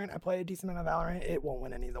like Valorant. I play a decent amount of Valorant. It won't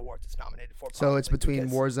win any of the awards it's nominated for. So it's between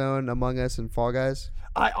Warzone, Among Us, and Fall Guys.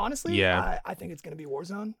 I honestly, Yeah. I think it's going to be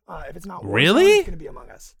Warzone. If it's not Warzone, Really? it's going to be Among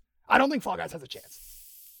Us. I don't think Fall Guys has a chance.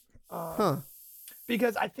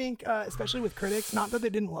 Because I think, especially with critics, not that they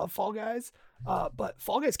didn't love Fall Guys, but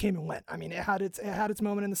Fall Guys came and went. I mean, it had its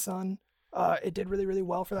moment in the sun. It did really, really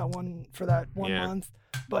well for that one month.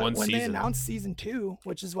 But when they announced season 2,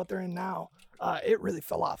 which is what they're in now, it really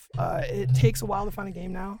fell off. It takes a while to find a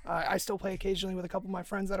game now. I still play occasionally with a couple of my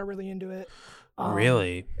friends that are really into it.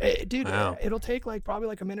 Really? Dude, Wow. it'll take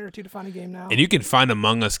probably a minute or two to find a game now. And you can find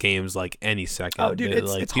Among Us games like any second. Oh, dude,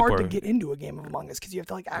 Like, it's people hard to are- get into a game of Among Us because you have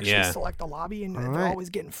to actually select a lobby, and they're right. always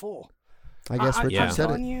getting full. I guess Richard I'm said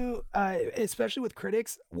telling it. you, especially with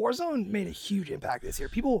critics, Warzone made a huge impact this year.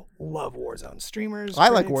 People love Warzone. Streamers, I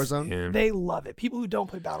like critics, Warzone. Yeah. They love it. People who don't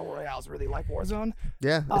play Battle Royales really like Warzone.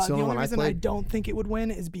 Yeah, it's the only one I reason I played. don't think it would win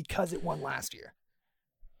is because it won last year.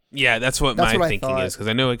 Yeah, that's what That's my what I thinking thought. is because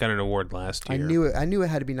I know it got an award last I year. knew it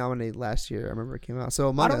had to be nominated last year. I remember it came out. So I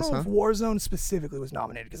Among don't Us, know huh? if Warzone specifically was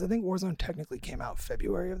nominated because I think Warzone technically came out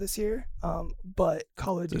February of this year. But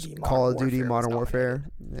Call of Duty, Call of Duty Modern Modern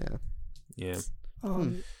Warfare. Warfare. Yeah. Yeah.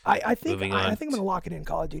 I think Moving I on. think I'm gonna lock it in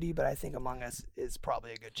Call of Duty, but I think Among Us is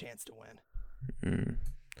probably a good chance to win.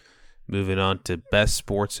 Moving on to best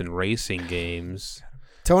sports and racing games.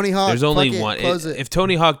 Tony Hawk. There's only fuck it, one. Close it. If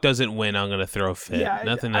Tony Hawk doesn't win, I'm gonna throw a fit. Yeah,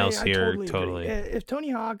 Nothing else I here. totally agree. If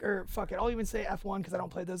Tony Hawk or fuck it, I'll even say F1 because I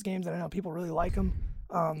don't play those games and I know people really like them.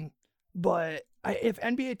 But if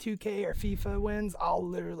NBA 2K or FIFA wins, I'll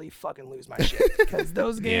literally fucking lose my shit because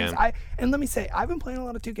those games. Yeah. And let me say, I've been playing a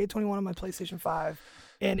lot of 2K21 on my PlayStation 5,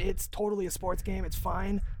 and it's totally a sports game. It's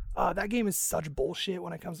fine. That game is such bullshit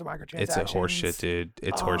when it comes to microtransactions. It's a horseshit, dude.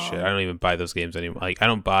 It's horseshit. I don't even buy those games anymore. Like I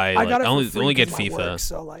don't buy. I got it I only for free only get 'cause of my FIFA. work,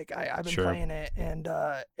 so I've been Sure. playing it, and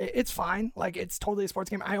it's fine. Like it's totally a sports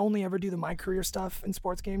game. I only ever do my career stuff in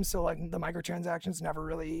sports games, so the microtransactions never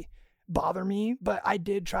really bother me. But I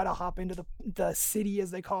did try to hop into the city,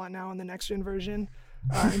 as they call it now in the next gen version,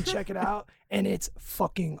 and check it out, and it's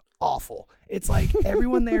fucking awful. It's like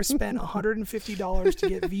everyone there spent $150 to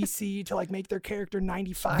get VC to make their character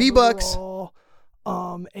 95 V-Bucks. overall.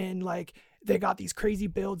 And they got these crazy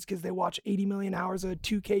builds because they watch 80 million hours of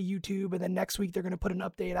 2K YouTube, and then next week they're going to put an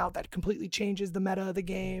update out that completely changes the meta of the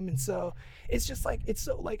game. And so it's just it's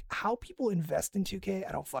so how people invest in 2K,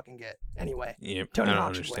 I don't fucking get. Anyway, Yeah, Tony I don't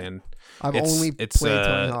Hawk should win. understand. I've It's- only it's, played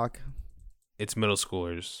Tony Hawk. It's middle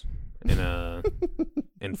schoolers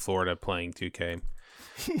in Florida playing 2K.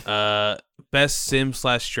 Best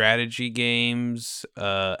sim/strategy games: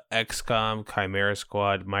 XCOM, Chimera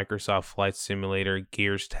Squad, Microsoft Flight Simulator,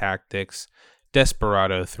 Gears Tactics,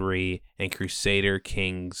 Desperado 3, and Crusader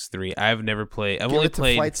Kings 3. I've never played. I've Give only it to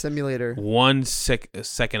played Flight Simulator. one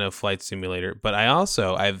second of Flight Simulator, but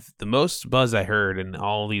I've the most buzz I heard in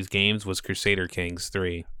all these games was Crusader Kings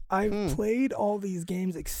 3. I've played all these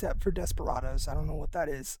games except for Desperados. I don't know what that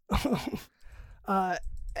is.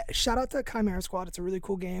 Shout out to Chimera Squad. It's a really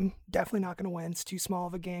cool game. Definitely not going to win. It's too small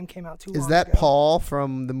of a game. Came out too long Is that ago. Paul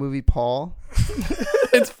from the movie Paul?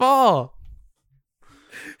 It's fall.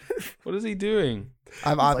 What is he doing?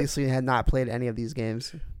 I've obviously had not played any of these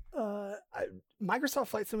games. Microsoft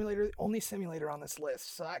Flight Simulator, the only simulator on this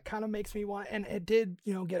list. So that kind of makes me want, and it did,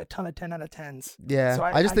 get a ton of 10 out of 10s. Yeah, So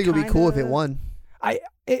I just think it would be cool if it kinda- won.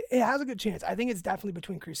 It has a good chance. I think it's definitely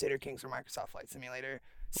between Crusader Kings or Microsoft Flight Simulator.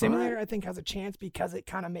 Simulator, I think, has a chance because it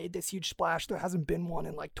kind of made this huge splash. There hasn't been one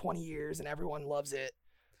in 20 years, and everyone loves it.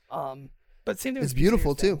 But same thing. It's with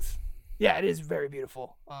beautiful, Crusader too. Kings. Yeah, it is very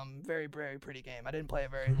beautiful. Very, very pretty game. I didn't play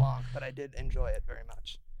it very long, but I did enjoy it very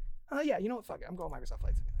much. Yeah, you know what? Fuck it. I'm going Microsoft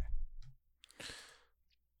Flight Simulator.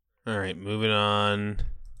 All right, moving on.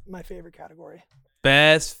 My favorite category.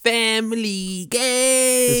 Best family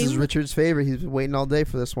game. This is Richard's favorite. He's been waiting all day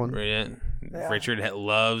for this one. Right. Yeah. Richard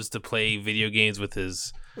loves to play video games with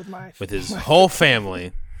his with his whole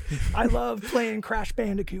family. I love playing Crash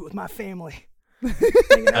Bandicoot with my family.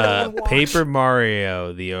 Paper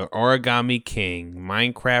Mario, the Origami King,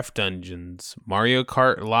 Minecraft Dungeons, Mario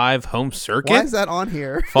Kart Live Home Circuit. Why is that on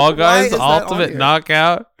here? Fall Guys Ultimate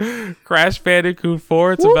Knockout, Crash Bandicoot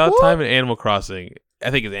 4, It's About Time, and Animal Crossing. I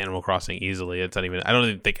think it's Animal Crossing easily. It's not even. I don't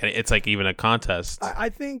even think it's like even a contest. I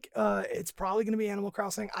think it's probably going to be Animal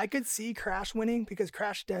Crossing. I could see Crash winning because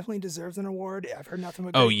Crash definitely deserves an award. I've heard nothing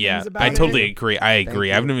but great things about it. I totally agree. I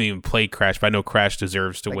agree. I haven't even played Crash, but I know Crash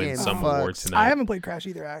deserves to win some awards tonight. I haven't played Crash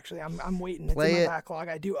either. Actually, I'm waiting. It's in my backlog.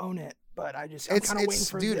 I do own it, but I'm kind of waiting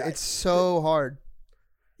for. Dude, it's so hard.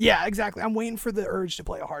 Yeah, exactly. I'm waiting for the urge to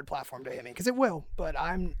play a hard platform to hit me because it will. But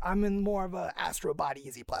I'm in more of a Astro Bot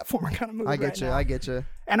easy platformer kind of mood. I get you.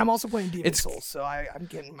 And I'm also playing Demon Souls, so I'm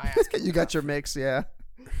getting my ass kicked. You got your mix, yeah.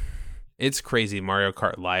 It's crazy. Mario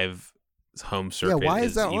Kart Live Home Circuit. Yeah, why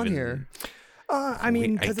is that on here? I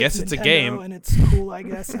mean, I guess it's a game, and it's cool. I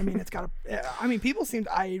guess. I mean, it's got a. I mean, people seem.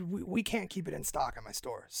 We can't keep it in stock at my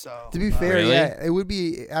store. So to be fair, really? Yeah, it would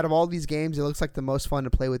be out of all these games, it looks like the most fun to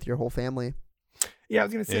play with your whole family. Yeah, I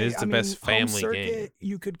was gonna say it is the best family Home Circuit, game.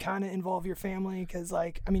 You could kind of involve your family because,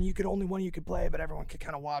 like, I mean, you could only one you could play, but everyone could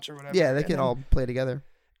kind of watch or whatever. Yeah, they can all play together.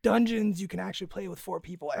 Dungeons, you can actually play with 4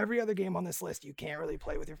 people. Every other game on this list, you can't really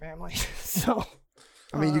play with your family. So,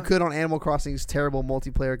 I mean, you could on Animal Crossing's terrible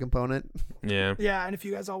multiplayer component. Yeah. Yeah, and if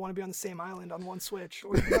you guys all want to be on the same island on one Switch,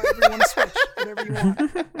 or you buy everyone a Switch, whatever you want.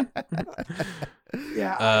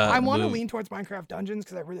 Yeah, I want to lean towards Minecraft Dungeons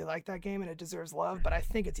because I really like that game and it deserves love, but I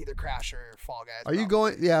think it's either Crash or Fall Guys. Are you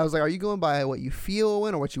going? Yeah, I was like, are you going by what you feel will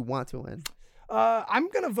win or what you want to win? I'm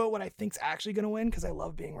gonna vote what I think's actually gonna win because I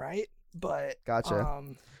love being right. But gotcha.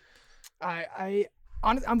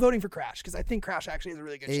 I'm voting for Crash because I think Crash actually has a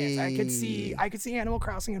really good chance. I could see Animal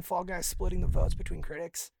Crossing and Fall Guys splitting the votes between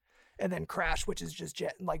critics, and then Crash, which is just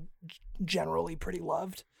generally pretty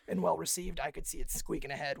loved and well received, I could see it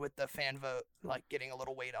squeaking ahead with the fan vote, like getting a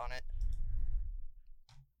little weight on it.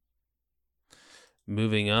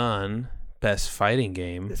 Moving on, best fighting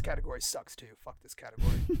game. This category sucks too. Fuck this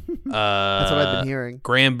category. That's what I've been hearing.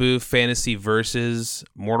 Granblue Fantasy Versus,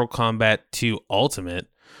 Mortal Kombat 2 Ultimate,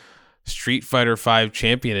 Street Fighter V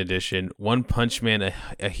Champion Edition, One Punch Man,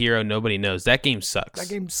 a hero nobody knows. That game sucks. That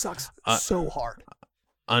game sucks so hard.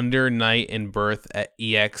 Under Night and Birth at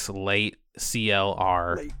EX Late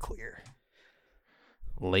CLR.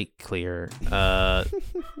 Late clear.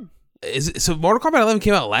 So Mortal Kombat 11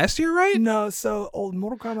 came out last year, right? No, so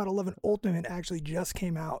Mortal Kombat 11 Ultimate actually just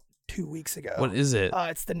came out 2 weeks ago. What is it?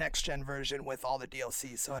 It's the next gen version with all the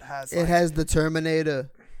DLC. So it has. It has the Terminator.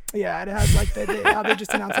 Yeah, it has like how they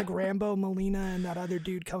just announced like Rambo, Molina, and that other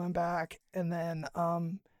dude coming back, and then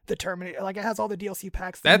the Terminator. Like it has all the DLC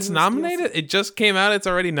packs. That's nominated. DLC. It just came out. It's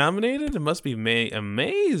already nominated. It must be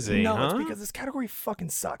amazing. No, huh? It's because this category fucking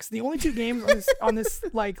sucks. The only 2 games on this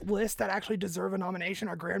like list that actually deserve a nomination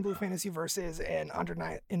are Granblue Fantasy Versus and Under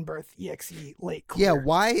Night in Birth EXE Late Clear. Yeah,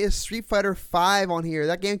 why is Street Fighter V on here?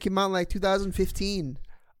 That game came out in like 2015.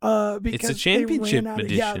 Because it's a championship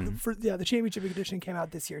edition. The championship edition came out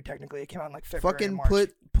this year. Technically, it came out in like February. Fucking March.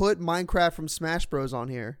 put Minecraft from Smash Bros on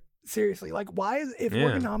here. Seriously, like why is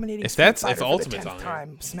we're nominating if Ultimate's on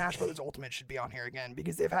time, Smash Bros. Ultimate should be on here again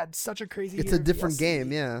because they've had such a crazy. It's a different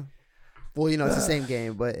game, yeah. Well, it's the same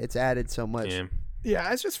game, but it's added so much.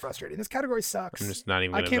 Yeah, it's just frustrating. This category sucks. I'm just not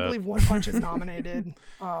even. I can't believe One Punch is nominated.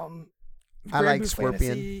 I like Scorpion.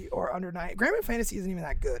 Fantasy or Under Night. Granblue Fantasy isn't even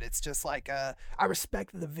that good. It's just like I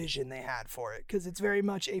respect the vision they had for it because it's very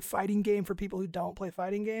much a fighting game for people who don't play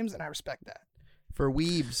fighting games, and I respect that. For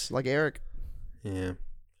weebs like Eric. Yeah.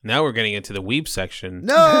 Now we're getting into the weeb section.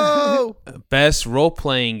 No! Best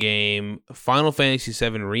role-playing game, Final Fantasy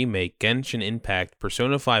VII Remake, Genshin Impact,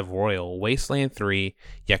 Persona 5 Royal, Wasteland 3,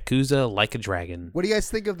 Yakuza Like a Dragon. What do you guys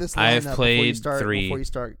think of this lineup I've played before you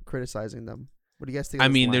start criticizing them? What do you guys think? I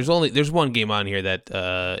mean, there's one game on here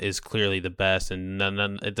that is clearly the best, and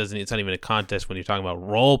it's not even a contest when you're talking about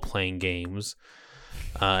role-playing games.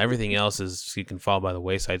 Everything else is you can fall by the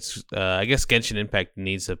wayside. I guess Genshin Impact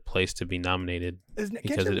needs a place to be nominated. Is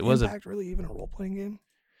because Genshin it was Impact really even a role-playing game?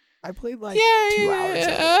 I played like 2 hours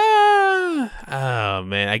of it. Oh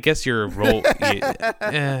man, I guess you're a role.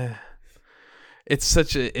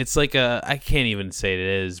 It's like I can't even say it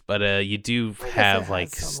is, but you do have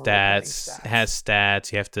like stats. It has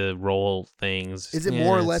stats. You have to roll things. Is it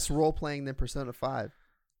more or less role-playing than Persona 5?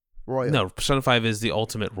 Royal. No, Persona 5 is the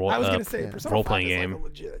ultimate role. I was gonna say Persona role-playing 5 is game. like a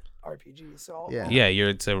legit RPG. So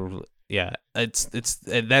it's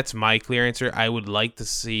that's my clear answer. I would like to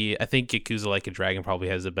see. I think Yakuza Like a Dragon probably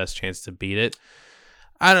has the best chance to beat it.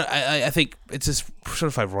 I think it's just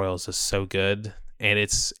Persona 5 Royal is just so good, and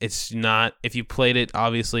it's not. If you played it,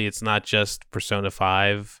 obviously, it's not just Persona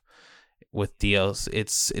 5 with DLC.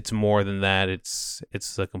 It's more than that. It's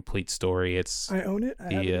a complete story. I own it.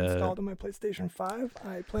 I have it installed on my PlayStation 5.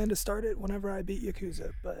 I plan to start it whenever I beat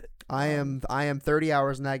Yakuza. But I am 30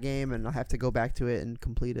 hours in that game, and I have to go back to it and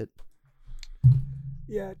complete it.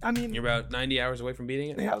 Yeah, I mean, you're about 90 hours away from beating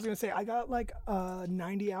it. Yeah, I was gonna say I got like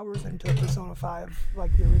 90 hours into Persona 5,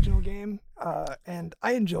 like the original game, and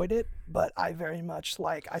I enjoyed it. But I very much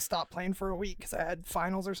I stopped playing for a week because I had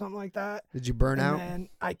finals or something like that. Did you burn out? And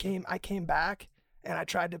I came back and I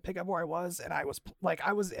tried to pick up where I was, and I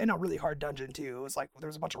was in a really hard dungeon too. It was like there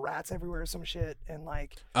was a bunch of rats everywhere, or some shit, and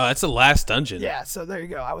like. Oh, that's the last dungeon. Yeah, so there you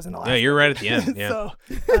go. I was in the last. Yeah, you're right at the end. Yeah. So,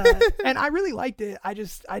 and I really liked it.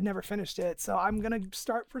 I'd never finished it, so I'm gonna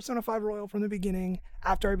start Persona 5 Royal from the beginning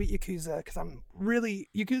after I beat Yakuza, because I'm really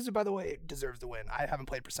Yakuza. By the way, deserves the win. I haven't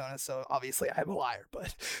played Persona, so obviously I'm a liar,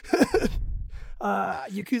 but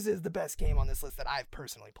Yakuza is the best game on this list that I've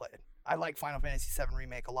personally played. I like Final Fantasy VII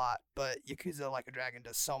Remake a lot, but Yakuza Like a Dragon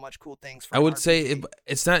does so much cool things for I would RPG. say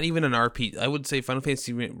it's not even an RPG. I would say Final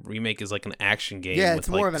Fantasy Remake is like an action game. Yeah, with it's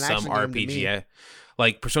more of an some action game to RPG. me. Yeah.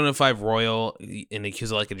 Like Persona 5 Royal and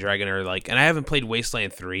Yakuza Like a Dragon are like, and I haven't played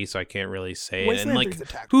Wasteland 3, so I can't really say it. Wasteland And like, 3 is a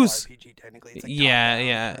tactical who's RPG technically? It's like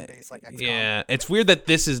yeah. turn-based, like XCOM. Yeah, it's weird that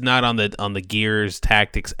this is not on the Gears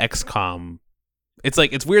Tactics XCOM.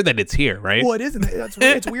 It's weird that it's here, right? Well, it is.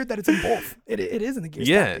 It's weird that it's in both. It is in the Gears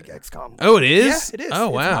Tactic XCOM. Oh, it is? Yeah, it is. Oh,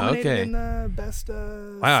 It's wow. nominated Okay. in the best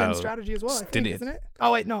Sim strategy as well, I think, isn't it?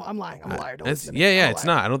 Oh, wait, no, I'm lying. I'm a liar. Don't listen to me. I'm a it's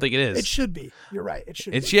liar. not. I don't think it is. It should be. You're right. It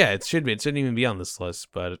should be. It should be. It shouldn't even be on this list,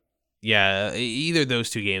 but yeah, either of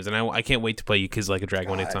those two games, and I can't wait to play Yakuza Like a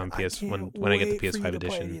Dragon when it's on PS when I get the PS5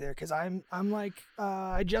 edition. Either, because I'm like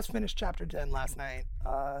I just finished chapter 10 last night,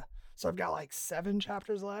 so I've got like 7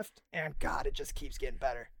 chapters left, and God, it just keeps getting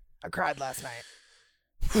better. I cried last night.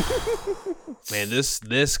 Man,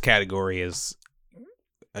 this category is,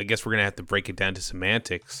 I guess we're gonna have to break it down to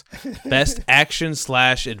semantics. Best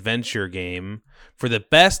action/adventure game. For the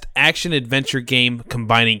best action adventure game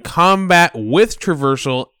combining combat with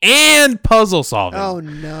traversal and puzzle solving. Oh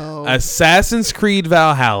no! Assassin's Creed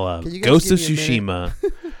Valhalla, Can you guys Ghost of give me a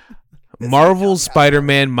Tsushima, Marvel's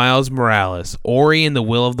Spider-Man Miles Morales, Ori and the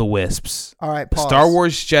Will of the Wisps, All right, pause. Star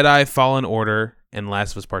Wars Jedi Fallen Order, and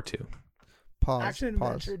Last of Us Part 2. Pause. Action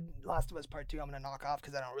Pause. adventure Last of Us Part 2 I'm going to knock off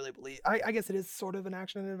because I don't really believe. I guess it is sort of an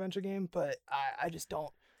action and adventure game, but I just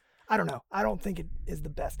don't. I don't know. I don't think it is the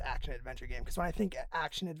best action adventure game, because when I think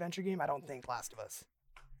action adventure game, I don't think Last of Us.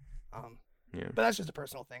 Yeah. But that's just a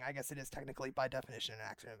personal thing. I guess it is technically by definition an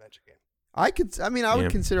action adventure game. I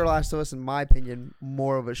would consider Last of Us, in my opinion,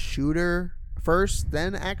 more of a shooter first,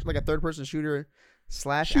 then act like a third-person shooter /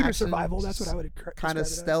 Shooter action, survival. That's what I would kind of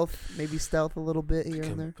stealth, maybe stealth a little bit here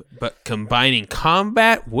and there. But combining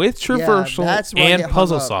combat with traversal that's where I and get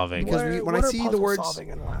puzzle hung up. solving. Because when I see the words solving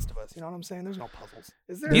in Last of Us, you know what I'm saying? There's no puzzles.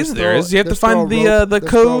 Is there? Yes, There's there is. You have to there's throw find a rope- the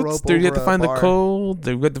there's throw a codes. rope You have to over find a the bar. code.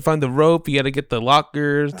 You have to find the rope. You got to get the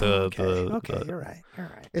lockers. Okay, you're right.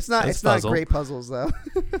 It's not. It's It's not puzzle. great puzzles though.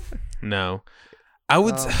 No. I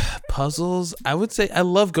would puzzles. I would say I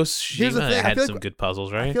love Ghost of Here's the Tsushima. thing, It I had feel some like- good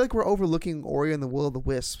puzzles, I right? feel like we're overlooking Ori and the Will of the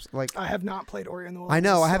Wisps. Like I have not played Ori and the Will. I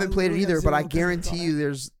know I so haven't played it literally have either, but I zero opinions guarantee on you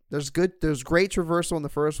it. there's great traversal in the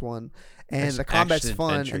first one, and It's the combat's action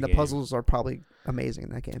fun, adventure and the game. puzzles are probably amazing in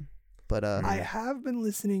that game. But I have been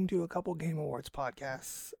listening to a couple Game Awards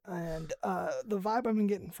podcasts, and the vibe I've been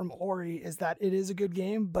getting from Ori is that it is a good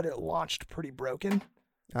game, but it launched pretty broken.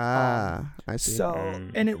 I see. So,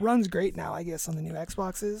 and it runs great now, I guess, on the new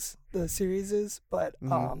Xboxes, the Series is, but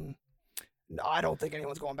Mm-hmm. no, I don't think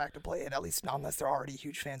anyone's going back to play it, at least not unless they're already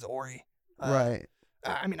huge fans of Ori. Right.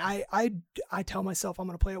 I mean, I tell myself I'm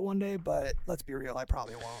going to play it one day, but let's be real, I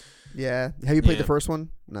probably won't. Yeah. Have you played Yeah. the first one?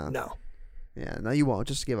 No. No. Yeah. No, you won't.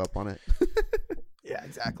 Just give up on it. Yeah,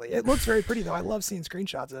 exactly. It looks very pretty, though. I love seeing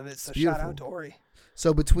screenshots of it, so shout beautiful. out to Ori.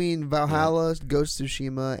 So between Valhalla, Ghost of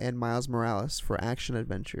Tsushima, and Miles Morales for action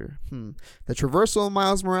adventure, the traversal of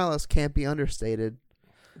Miles Morales can't be understated.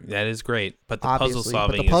 That is great, but the Obviously, puzzle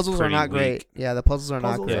solving but the puzzles is are pretty not great. weak. Yeah, the puzzles are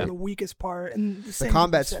not Puzzles great. are the weakest part, and the same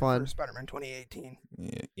combat's can be said fun. for Spider-Man 2018.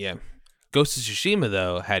 Yeah. Ghost of Tsushima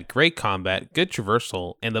though had great combat, good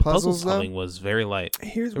traversal, and the puzzle Puzzles, though? solving was very light.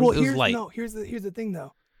 Here's It was light. here's the thing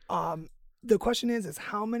though. The question is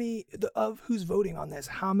how many of who's voting on this?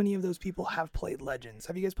 How many of those people have played Legends?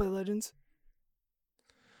 Have you guys played Legends?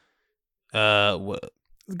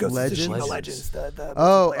 Ghost Legends? of Tsushima Legends. The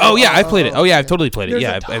Oh, multiplayer. Oh yeah, I've played it. Oh yeah, I've okay. totally played it. There's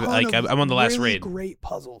Yeah, a ton of I'm on the last really raid. Great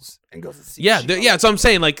puzzles and Ghost of Tsushima. Yeah, yeah. So I'm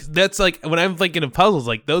saying like that's like when I'm thinking of puzzles,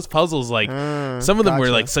 like those puzzles, like some of them were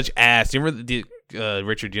gotcha. like such ass. You remember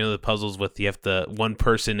Richard, you know the puzzles with one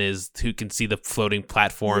person is who can see the floating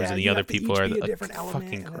platforms and the other people are a different element.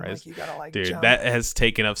 Fucking Christ, you gotta dude, jump. that has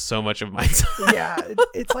taken up so much of my time. Yeah,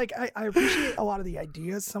 it's like I appreciate a lot of the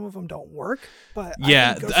ideas. Some of them don't work, but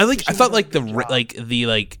yeah, I thought like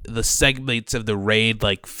the the segments of the raid,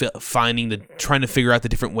 like trying to figure out the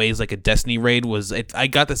different ways like a Destiny raid was. I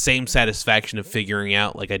got the same satisfaction of figuring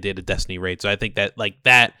out like I did a Destiny raid. So I think that like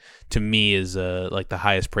that to me is like the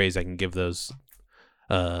highest praise I can give those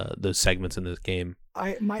segments in this game.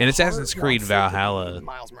 And Assassin's Creed Valhalla,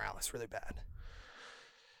 Miles Morales, really bad.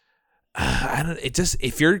 I don't. It just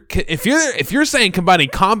if you're saying combining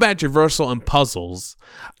combat, traversal, and puzzles,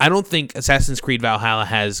 I don't think Assassin's Creed Valhalla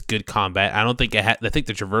has good combat. I don't think I think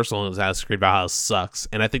the traversal in Assassin's Creed Valhalla sucks,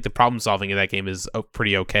 and I think the problem solving in that game is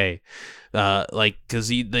pretty okay. Like because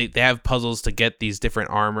they have puzzles to get these different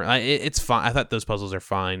armor. It's fine. I thought those puzzles are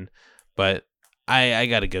fine, but I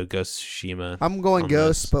gotta go Ghost of Tsushima. I'm going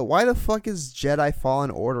Ghost, but why the fuck is Jedi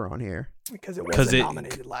Fallen Order on here? Because it wasn't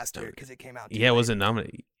nominated last year because it came out. Yeah, it wasn't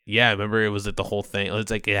nominated. Yeah, I remember it was like the whole thing. It's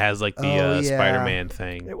like it has like the Spider-Man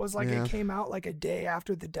thing. It was like it came out like a day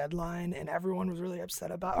after the deadline, and everyone was really upset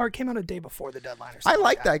about. Or it came out a day before the deadline. Or something I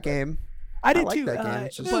like that game. I did too.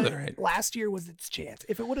 But right. Last year was its chance.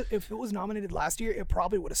 If it was nominated last year, it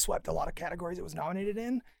probably would have swept a lot of categories it was nominated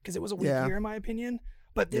in because it was a weak year in my opinion.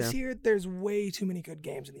 But this year, there's way too many good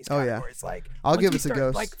games in these categories. Like I'll give it to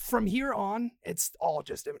Ghost. Like from here on, it's all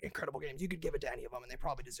just incredible games. You could give it to any of them, and they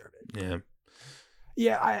probably deserve it. Yeah.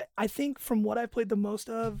 Yeah, I think from what I've played the most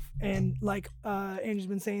of, and like Andrew's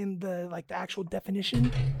been saying, the actual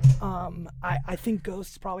definition, I think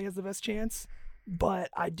Ghosts probably has the best chance, but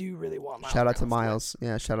I do really want Miles. Shout out to Miles.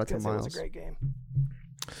 Yeah, shout out to It Miles. was a great game.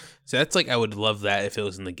 So that's like I would love that if it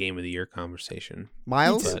was in the game of the year conversation.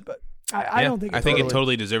 Miles, But I don't think. I think it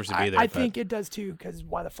totally deserves to be there. I think it does too, because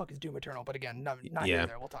why the fuck is Doom Eternal? But again, not here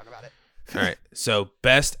there. We'll talk about it. All right. So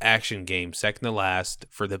best action game, second to last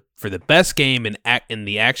for the best game in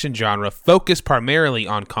the action genre, focused primarily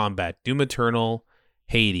on combat. Doom Eternal,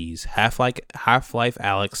 Hades, Half-Life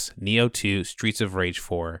Alyx, Nioh 2, Streets of Rage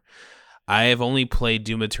 4. I have only played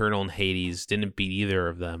Doom Eternal and Hades. Didn't beat either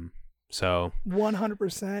of them. So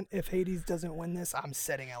 100%. If Hades doesn't win this, I'm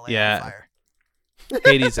setting LA on fire.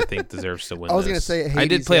 Hades, I think, deserves to win. I was gonna say Hades, I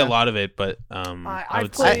did play a lot of it, but I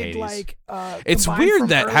would say Hades. It's weird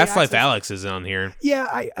that Half-Life Alyx is on here. Yeah,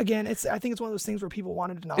 I think it's one of those things where people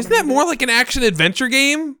wanted to nominate. Isn't that more like an action adventure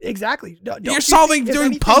game? Exactly. You're solving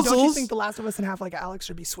doing puzzles. Don't you think The Last of Us and Half-Life Alyx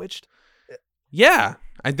should be switched? Yeah,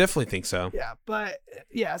 I definitely think so. Yeah, but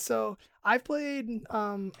yeah, so I've played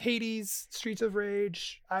Hades, Streets of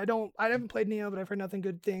Rage. I haven't played Nioh, but I've heard nothing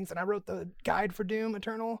good things, and I wrote the guide for Doom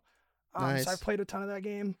Eternal. Nice. So I've played a ton of that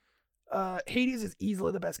game. Hades is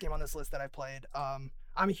easily the best game on this list that I've played. I'm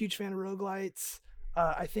a huge fan of roguelites.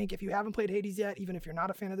 I think if you haven't played Hades yet, even if you're not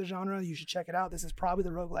a fan of the genre, you should check it out. This is probably the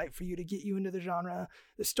roguelite for you to get you into the genre.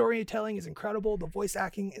 The storytelling is incredible. The voice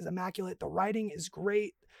acting is immaculate. The writing is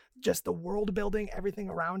great. Just the world building, everything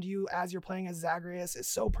around you as you're playing as Zagreus is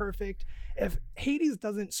so perfect. If Hades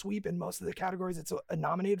doesn't sweep in most of the categories it's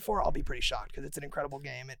nominated for, I'll be pretty shocked because it's an incredible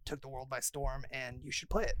game. It took the world by storm, and you should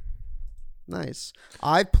play it. Nice.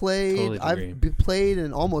 I've played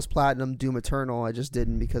and almost platinum Doom Eternal. I just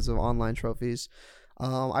didn't because of online trophies.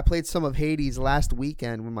 I played some of Hades last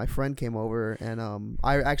weekend when my friend came over, and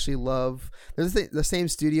I actually love. There's the same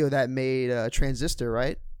studio that made Transistor,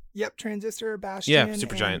 right? Yep, Transistor, Bastion,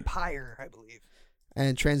 Supergiant, and Pyre, I believe.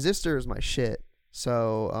 And Transistor is my shit.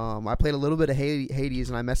 So I played a little bit of Hades,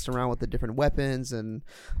 and I messed around with the different weapons, and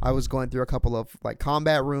I was going through a couple of like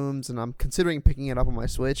combat rooms, and I'm considering picking it up on my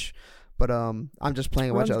Switch. But I'm just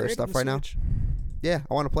playing a bunch of other stuff right now. Yeah,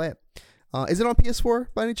 I want to play it. Is it on PS4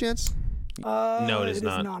 by any chance? No, it is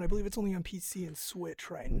not. I believe it's only on PC and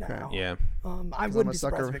Switch right now. Yeah. I wouldn't be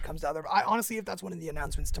surprised if it comes out there. Honestly, if that's one of the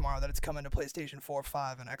announcements tomorrow that it's coming to PlayStation 4,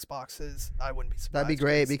 5, and Xboxes, I wouldn't be surprised. That'd be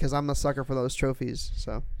great because I'm a sucker for those trophies.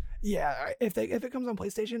 So. Yeah, if it comes on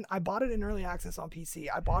PlayStation, I bought it in early access on PC.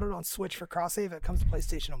 I bought it on Switch for cross-save. If it comes to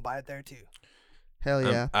PlayStation, I'll buy it there too. Hell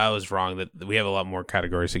yeah! I was wrong that we have a lot more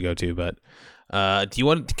categories to go to, but do you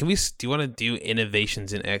want to do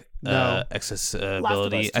innovations in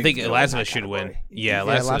accessibility? I think Last of Us should win. Yeah,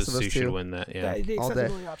 Last of Us 2 should win that. Yeah, the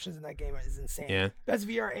accessibility options in that game is insane. Yeah, best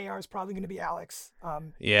VR AR is probably going to be Alyx.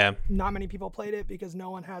 Yeah, not many people played it because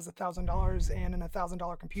no one has $1,000 and an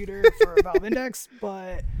 $1,000 computer for a Valve Index,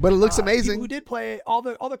 but it looks amazing. People who did play it, all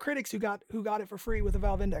the critics who got it for free with a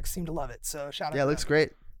Valve Index seem to love it. So shout out. Yeah, it looks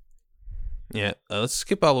great. Yeah, let's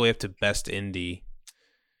skip all the way up to Best Indie.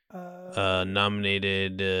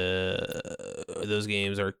 Nominated those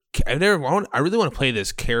games are. I really want to play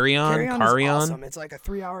this Carrion. Is awesome. It's like a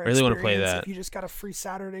 3-hour. I really want to play that. If you just got a free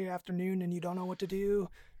Saturday afternoon and you don't know what to do,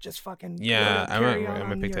 just fucking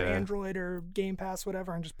I'm on pick your that. Android or Game Pass,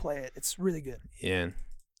 whatever, and just play it. It's really good. Yeah.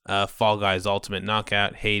 Fall Guys Ultimate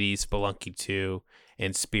Knockout, Hades, Spelunky 2,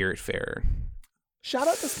 and Spiritfarer. Shout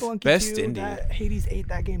out to Spelunky Best 2 indie. that Hades ate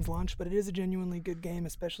that game's lunch, but it is a genuinely good game,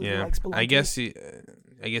 especially if you like Spelunky. I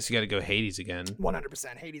guess you got to go Hades again.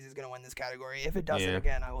 100%. Hades is going to win this category. If it does it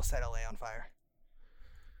again, I will set LA on fire.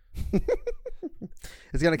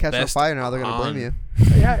 It's gonna catch on fire now. They're gonna blame you.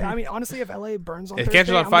 Yeah, I mean, honestly, if LA burns on it Thursday,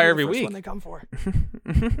 catches on fire every first week. one they come for.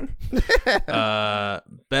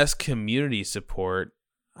 Best community support.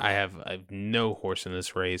 I have no horse in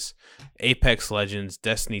this race. Apex Legends,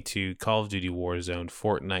 Destiny 2, Call of Duty Warzone,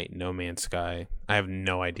 Fortnite, No Man's Sky. I have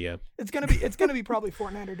no idea. It's gonna be probably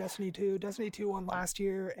Fortnite or Destiny 2. Destiny 2 won last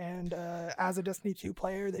year, and as a Destiny 2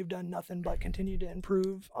 player, they've done nothing but continue to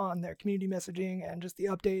improve on their community messaging and just the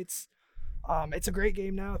updates. It's a great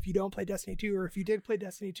game now. If you don't play Destiny 2, or if you did play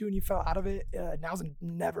Destiny 2 and you fell out of it, now's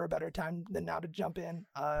never a better time than now to jump in,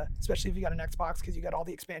 especially if you got an Xbox, because you got all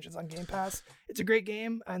the expansions on Game Pass. It's a great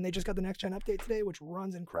game, and they just got the next-gen update today, which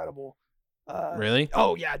runs incredible. Really?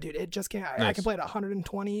 Oh, yeah, dude. It just can't. Nice. I can play it at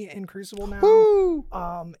 120 in Crucible now. Woo!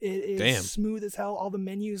 It is smooth as hell. All the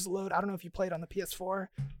menus load. I don't know if you played on the PS4,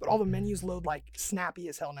 but all the menus load like snappy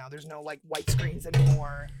as hell now. There's no like white screens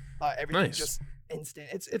anymore. Everything's just instant.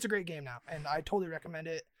 It's a great game now, and I totally recommend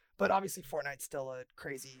it. But obviously, Fortnite's still a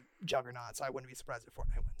crazy juggernaut, so I wouldn't be surprised if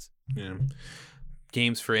Fortnite wins. Yeah.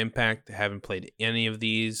 Games for Impact. Haven't played any of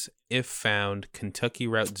these. If Found, Kentucky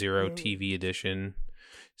Route Zero TV Edition,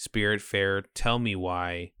 Spiritfarer, Tell Me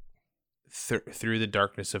Why, Through the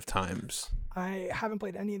Darkness of Times. I haven't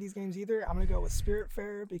played any of these games either. I'm going to go with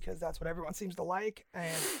Spiritfarer because that's what everyone seems to like.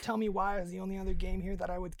 And Tell Me Why is the only other game here that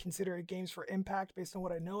I would consider games for impact based on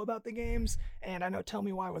what I know about the games. And I know Tell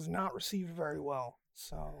Me Why was not received very well.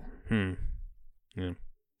 So. Yeah.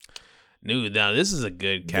 No, now this is a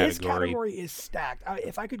good category. This category is stacked.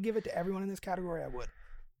 If I could give it to everyone in this category, I would.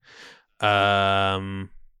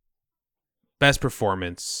 Best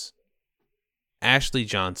Performance. Ashley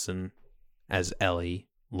Johnson as Ellie.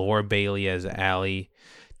 Laura Bailey as Allie,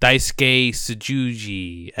 Daisuke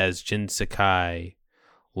Tsuji as Jin Sakai,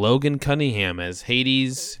 Logan Cunningham as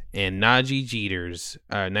Hades, and Najee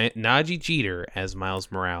Jeter as Miles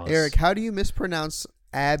Morales. Eric, how do you mispronounce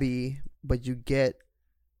Abby, but you get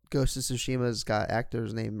Ghost of Tsushima's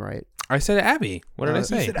actor's name right? I said Abby. What did I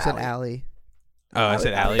say? You said Allie. Oh, I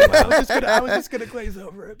said Allie. I was just gonna glaze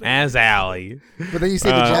over it. As Allie. But then you say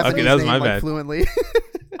the Japanese that was name my like bad. fluently.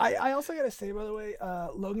 I also gotta say, by the way,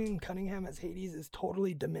 Logan Cunningham as Hades is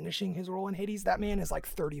totally diminishing his role in Hades. That man is like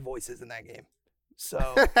 30 voices in that game.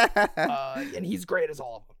 So, and he's great as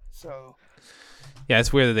all of them. So, yeah,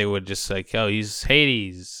 it's weird that they would just like, oh, he's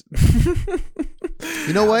Hades.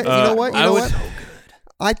 You know what? So good.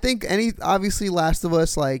 I think obviously Last of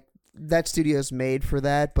Us, like that studio's made for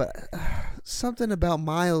that, but something about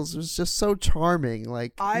Miles was just so charming.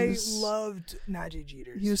 Like I loved Najee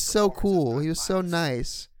Jeter. He was so cool. He was so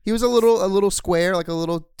nice. He was a little square, like a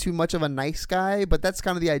little too much of a nice guy, but that's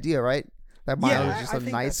kind of the idea, right? That Miles was just a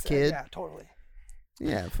nice kid. Yeah, totally.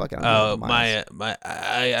 Yeah, fucking. I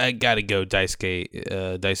gotta go Daisuke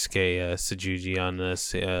Tsuji on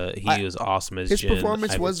this. He was awesome as his Jin.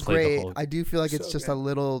 performance was great. I do feel like it's just a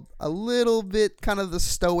little bit kind of the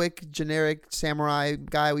stoic, generic samurai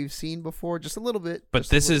guy we've seen before, just a little bit. But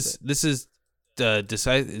this is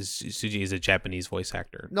Tsuji is a Japanese voice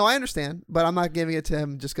actor. No, I understand, but I'm not giving it to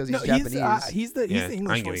him just because he's Japanese. He's the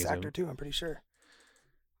English voice actor too. I'm pretty sure.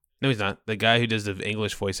 No, he's not. The guy who does the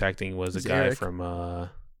English voice acting was a guy Eric. from.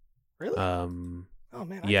 Really? Oh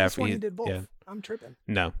man, I yeah, just he did both. Yeah. I'm tripping.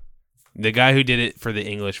 No, the guy who did it for the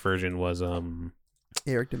English version was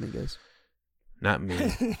Eric Dominguez. Not me.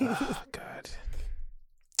 Oh, God.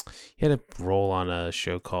 He had a role on a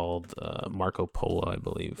show called Marco Polo, I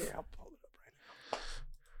believe. Yeah, I'll pull it up right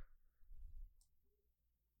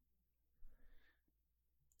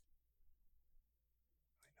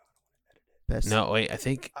now. Best. No, wait. I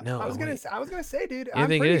think no. I was gonna say, dude. I I'm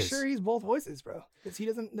think pretty it is. sure he's both voices, bro. Because he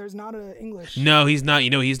doesn't. There's not an English. No, he's not. You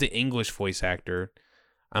know, he's the English voice actor.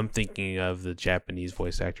 I'm thinking of the Japanese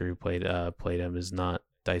voice actor who played him. Is not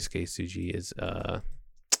Daisuke Tsuji. Is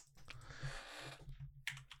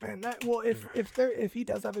Man, if he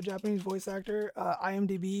does have a Japanese voice actor,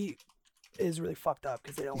 IMDb is really fucked up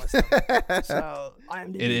because they don't listen. So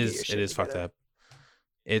IMDb It is fucked up.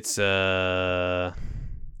 It's Ken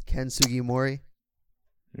Sugimori.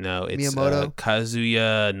 No, it's Miyamoto?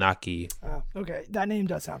 Kazuya Naki. Oh, okay, that name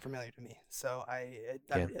does sound familiar to me. So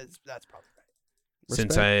that's probably right.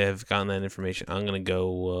 Since I have gotten that information, I'm gonna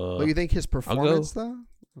go. But you think his performance though?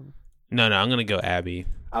 No, I'm gonna go Abby.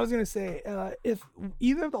 I was gonna say, if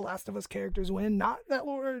either of the Last of Us characters win, not that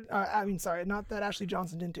Ashley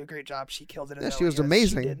Johnson didn't do a great job. She killed it. Yeah, she was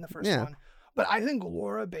amazing. She did in the first one. But I think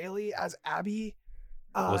Laura Bailey as Abby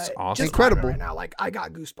was awesome. Just Incredible. right now, like I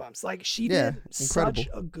got goosebumps. Like she did such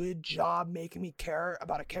a good job making me care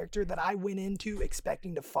about a character that I went into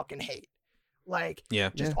expecting to fucking hate. Like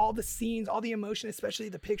all the scenes, all the emotion, especially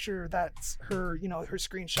the picture that's her, her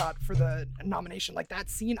screenshot for the nomination. Like that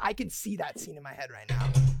scene, I can see that scene in my head right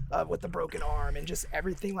now, with the broken arm and just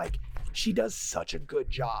everything. Like she does such a good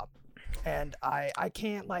job. And I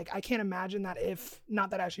can't imagine that if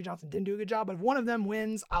not that Ashley Johnson didn't do a good job, but if one of them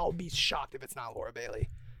wins, I'll be shocked if it's not Laura Bailey.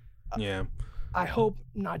 I hope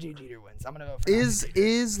Nadji Jeter wins. I'm gonna vote for Nadji Jeter.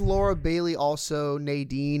 Is Laura Bailey also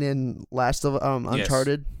Nadine in Last of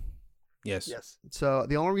Uncharted? Yes. So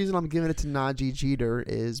the only reason I'm giving it to Nadji Jeter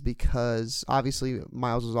is because obviously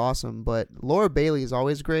Miles was awesome, but Laura Bailey is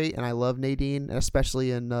always great, and I love Nadine,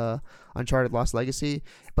 especially in Uncharted Lost Legacy.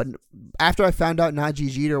 But after I found out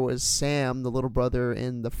Nadji Jeter was Sam, the little brother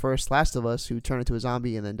in the first Last of Us who turned into a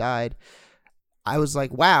zombie and then died, I was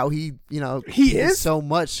like, wow, he is so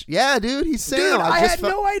much. Yeah, dude, he's Sam. Dude, I had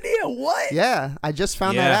no idea. What? Yeah, I just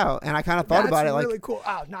found that out, and I kind of thought about it. That's like, really cool.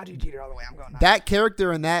 Oh, Nadji Jeter all the way. I'm going. That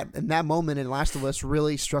character in that moment in Last of Us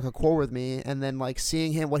really struck a chord with me, and then like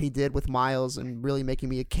seeing him what he did with Miles and really making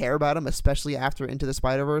me care about him, especially after Into the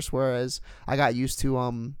Spider-Verse, whereas I got used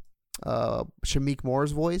to Shamik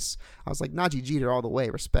Moore's voice. I was like, Nadji Jeter all the way.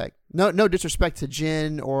 Respect. No disrespect to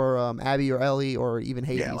Jin or Abby or Ellie or even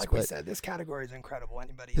Hades. Yeah, like we said, this category is incredible.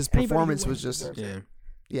 His performance was just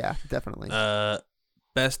definitely.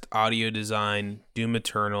 Best audio design: Doom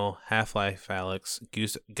Eternal, Half-Life Alyx,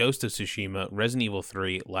 Ghost of Tsushima, Resident Evil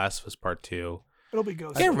 3, Last of Us Part 2. It'll be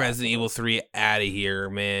Ghost. Get Resident Evil 3 out of here,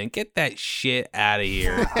 man. Get that shit out of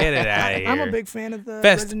here. Get it out of here. I'm a big fan of the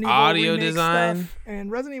best Resident Evil audio remake design stuff.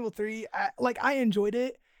 And Resident Evil 3, I enjoyed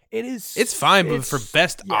it. It's fine, but for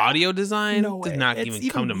best audio design, does not even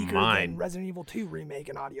come to mind. Resident Evil 2 remake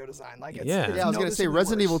and audio design. Like I was gonna say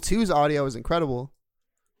Resident Evil 2's audio is incredible.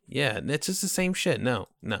 Yeah, it's just the same shit. No.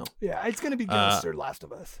 Yeah, it's gonna be Ghost or Last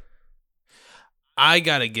of Us. I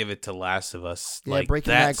gotta give it to Last of Us. Yeah, like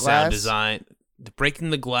breaking that that glass. Sound design, breaking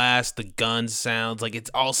the glass, the gun sounds, like it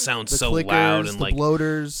all sounds the so clickers, loud and the like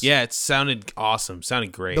bloaters. Yeah, it sounded awesome.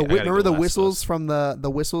 Sounded great. Remember the whistles from the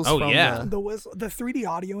whistles? Oh from yeah, the 3D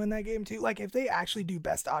audio in that game too. Like if they actually do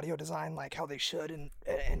best audio design, like how they should,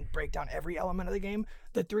 and break down every element of the game,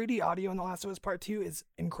 the 3D audio in The Last of Us Part 2 is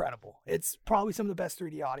incredible. It's probably some of the best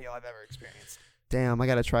 3D audio I've ever experienced. Damn, I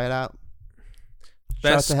gotta try it out.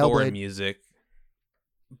 Best score in music.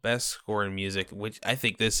 Best score in music, which I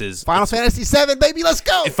think this is Final Fantasy VII, baby, let's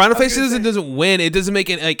go. If Final Fantasy VII doesn't win, it doesn't make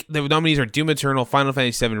it. Like the nominees are Doom Eternal, Final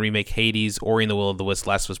Fantasy VII Remake, Hades, Ori and the Will of the Wisps,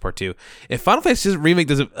 Last of Us Part 2. If Final Fantasy VII Remake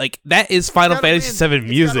doesn't, like, that is Final Fantasy VII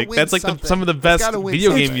music. That's like some of the best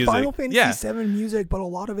video game music. Final Fantasy VII music, but a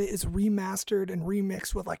lot of it is remastered and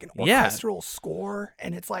remixed with like an orchestral score,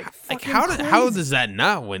 and it's like how does that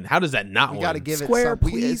not win? How does that not win? Gotta give Square, it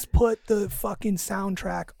please put the fucking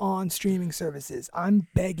soundtrack on streaming services. I'm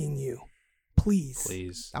begging you.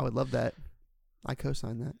 Please. I would love that. I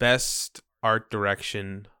co-sign that. Best art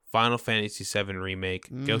direction: Final Fantasy VII Remake,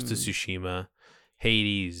 Ghost of Tsushima,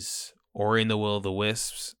 Hades, Ori and the Will of the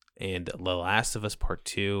Wisps, and The Last of Us Part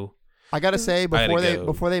 2. I gotta say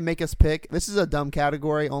before they make us pick, this is a dumb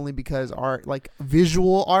category only because art, like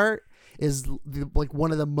visual art, is like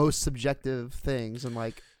one of the most subjective things, and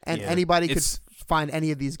anybody could find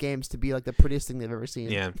any of these games to be like the prettiest thing they've ever seen.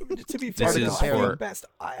 Yeah. To be fair,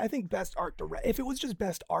 I think best art direct. If it was just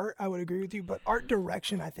best art, I would agree with you. But art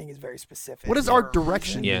direction, I think, is very specific. What does art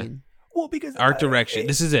direction mean? Well, because art direction.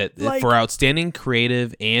 This is it for outstanding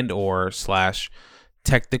creative and/or /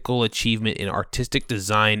 technical achievement in artistic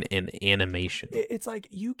design and animation. It's like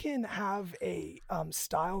you can have a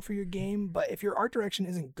style for your game, but if your art direction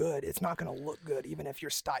isn't good, it's not going to look good. Even if your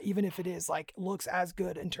style, even if it is like looks as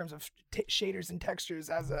good in terms of shaders and textures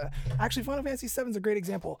as actually Final Fantasy VII is a great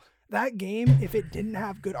example. That game, if it didn't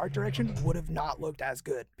have good art direction, would have not looked as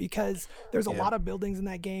good because there's a lot of buildings in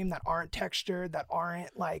that game that aren't textured, that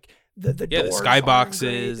aren't like the doors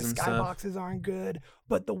skyboxes and stuff. The skyboxes aren't good,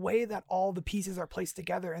 but the way that all the pieces are placed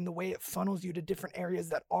together and the way it funnels you to different areas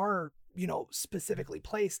that are, specifically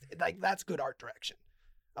placed, like that's good art direction.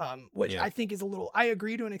 Which I think is I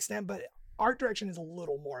agree to an extent, but art direction is a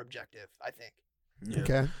little more objective, I think. Yeah.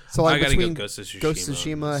 Okay, so like between Ghost of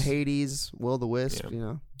Tsushima, Hades, Will of the Wisp,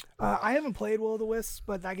 I haven't played Will of the Wisps,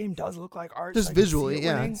 but that game does look like art. Just visually,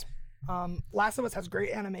 yeah. Last of Us has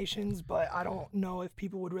great animations, but I don't know if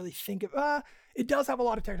people would really think of. It does have a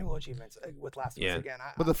lot of technical achievements with Last of Us again.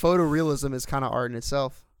 But the photorealism is kind of art in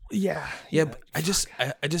itself. Yeah. But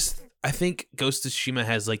I think Ghost of Tsushima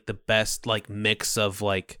has like the best like mix of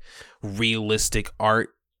like realistic art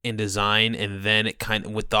and design, and then it kind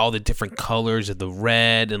of with all the different colors of the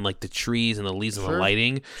red and like the trees and the leaves and the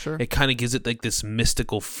lighting, it kind of gives it like this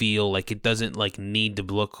mystical feel. Like it doesn't like need to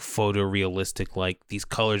look photorealistic. Like these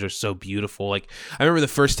colors are so beautiful. Like I remember the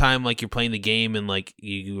first time like you're playing the game and like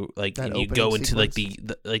you go into like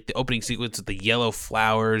the opening sequence with the yellow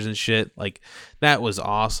flowers and shit. Like that was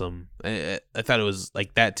awesome. I thought it was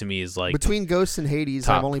like that to me is like between Ghost and Hades.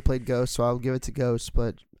 top. I've only played Ghost, so I'll give it to Ghost,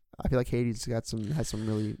 but I feel like Hades has some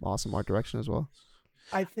really awesome art direction as well.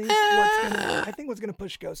 I think what's gonna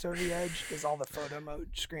push Ghost over the edge is all the photo mode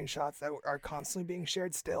screenshots that are constantly being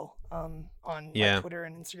shared still on like, Twitter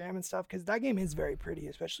and Instagram and stuff. Because that game is very pretty,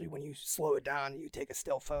 especially when you slow it down, you take a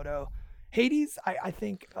still photo. Hades, I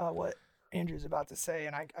think what Andrew's about to say,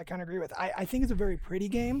 and I kind of agree with. I think it's a very pretty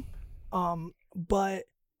game, but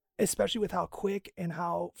especially with how quick and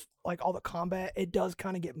how like all the combat, it does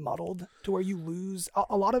kind of get muddled to where you lose.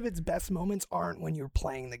 A lot of its best moments aren't when you're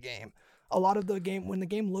playing the game. A lot of the game, when the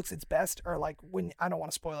game looks its best, or like when, I don't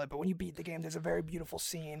want to spoil it, but when you beat the game, there's a very beautiful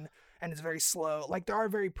scene and it's very slow. Like there are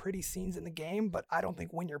very pretty scenes in the game, but I don't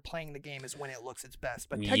think when you're playing the game is when it looks its best.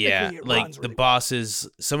 But technically it like runs the really bosses,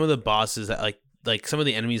 some of the bosses that like some of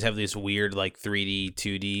the enemies have this weird like 3D,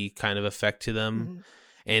 2D kind of effect to them. Mm-hmm.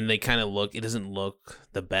 And they kind of it doesn't look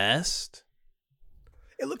the best.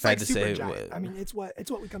 It looks like super giant. I mean, it's what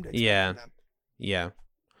we come to expect from them.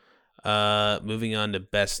 Yeah. Moving on to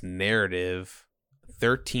best narrative,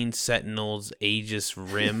 13 Sentinels, Aegis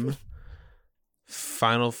Rim,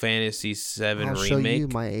 Final Fantasy VII I'll Remake. show you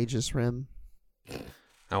my Aegis Rim.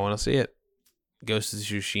 I want to see it. Ghost of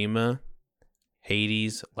Tsushima,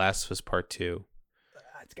 Hades, Last of Us Part 2.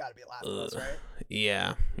 It's got to be Last of Us, right?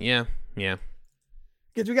 Yeah.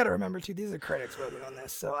 Because we got to remember too, these are critics voting on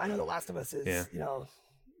this, so I know The Last of Us is,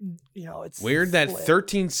 it's weird that split.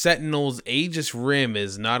 13 Sentinels, Aegis Rim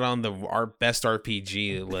is not on our best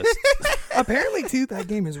RPG list. Apparently, too, that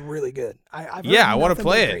game is really good. I want to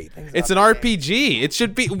play it. It's an RPG. It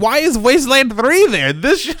should be. Why is Wasteland 3 there?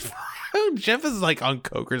 This should. Jeff is like on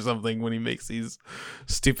coke or something when he makes these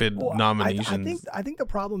stupid nominations. I think the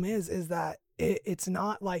problem is that it's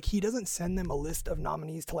not like he doesn't send them a list of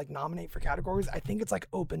nominees to like nominate for categories. I think it's like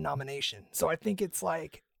open nomination. So I think it's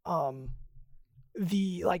like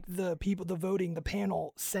the people, the voting, the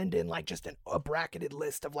panel send in like just a bracketed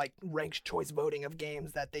list of like ranked choice voting of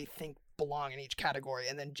games that they think belong in each category,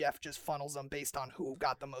 and then Jeff just funnels them based on who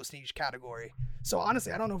got the most in each category. So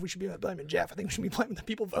honestly, I don't know if we should be blaming Jeff. I think we should be blaming the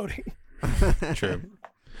people voting. True.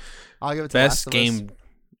 I'll give it to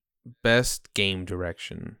Best game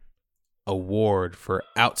direction award for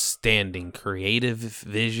outstanding creative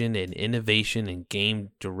vision and innovation in game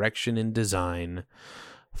direction and design.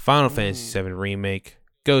 Final Fantasy VII Remake,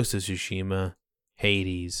 Ghost of Tsushima,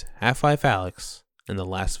 Hades, Half-Life Alyx, and The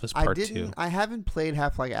Last of Us Part 2. I haven't played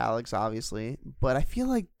Half-Life Alyx, obviously, but I feel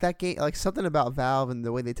like that game, like something about Valve and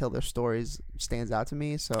the way they tell their stories stands out to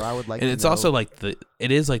me. So I would like. And to it's know. also like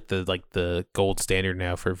the gold standard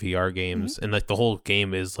now for VR games, and like the whole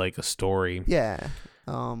game is like a story. Yeah.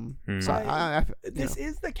 So this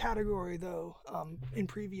is the category though in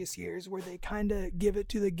previous years where they kind of give it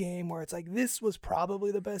to the game where it's like this was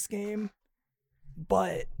probably the best game,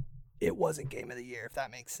 but it wasn't game of the year, if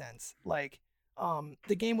that makes sense. Like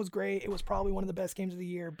the game was great, it was probably one of the best games of the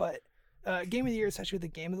year, but game of the year, especially with the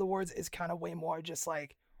Game of the Awards, is kind of way more just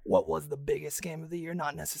like what was the biggest game of the year,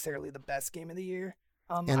 not necessarily the best game of the year.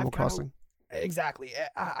 Animal Crossing. Exactly.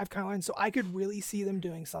 I've kind of learned, so I could really see them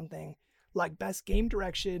doing something like best game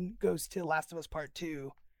direction goes to Last of Us Part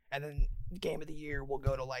 2, and then game of the year will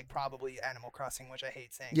go to like probably Animal Crossing, which I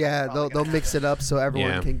hate saying. Yeah, they'll mix it up so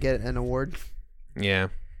everyone can get an award. Yeah,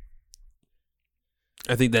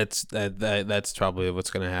 I think that's probably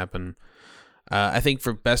what's going to happen. I think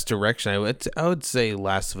for best direction, I would say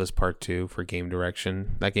Last of Us Part 2 for game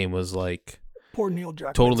direction. That game was like poor Neil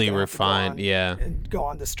Druckmann totally refined. And go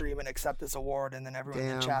on the stream and accept this award, and then everyone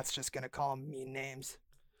in the chat's just going to call him mean names.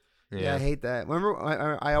 Yeah, I hate that. Remember,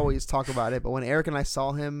 I always talk about it, but when Eric and I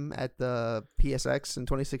saw him at the PSX in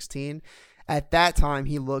 2016, at that time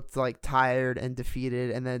he looked like tired and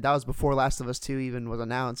defeated, and then that was before Last of Us 2 even was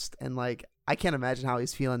announced. And like I can't imagine how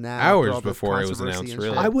he's feeling now. Hours before it was announced,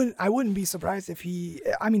 really. I wouldn't be surprised if he.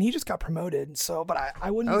 I mean, he just got promoted, so. But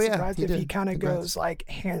I wouldn't be surprised if he kind of goes like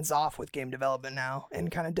hands off with game development now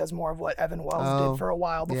and kind of does more of what Evan Wells did for a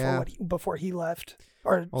while before he left.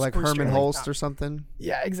 Or like Bruce Herman Straley, Holst or something.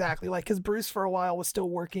 Yeah, exactly. Like, because Bruce for a while was still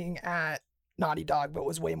working at Naughty Dog, but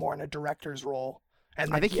was way more in a director's role.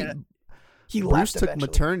 And I think he Bruce left took eventually.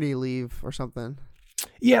 Maternity leave or something.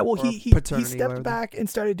 Yeah, well, he stepped whatever. back and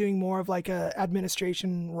started doing more of like a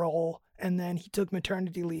administration role, and then he took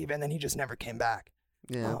maternity leave, and then he just never came back.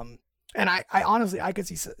 Yeah. And I honestly, I could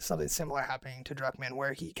see something similar happening to Druckmann,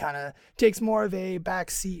 where he kind of takes more of a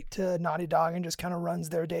back seat to Naughty Dog and just kind of runs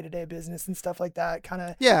their day-to-day business and stuff like that. Kind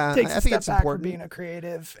of takes I think a it's step back important. from being a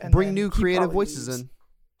creative and bring new creative voices in.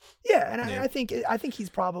 Yeah, and I think he's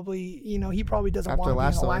probably, he probably doesn't want to be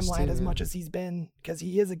in the limelight as much as he's been, because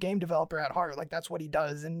he is a game developer at heart. Like, that's what he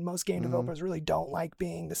does, and most game developers really don't like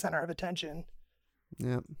being the center of attention.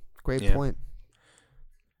 Yeah, great point.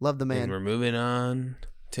 Love the man. And we're moving on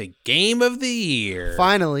to Game of the Year.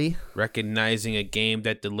 Finally. Recognizing a game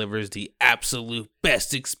that delivers the absolute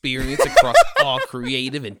best experience across all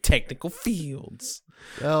creative and technical fields.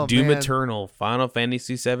 Oh, Doom man. Eternal, Final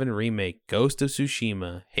Fantasy VII Remake, Ghost of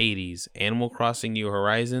Tsushima, Hades, Animal Crossing New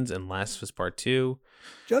Horizons, and Last of Us Part 2.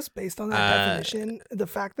 Just based on that definition, the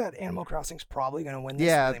fact that Animal Crossing's probably going to win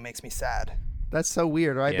this really makes me sad. That's so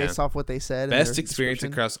weird, right? Yeah. Based off what they said. Best experience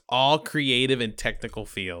across all creative and technical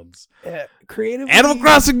fields. Creatively, Animal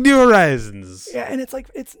Crossing New Horizons. Yeah, and it's like,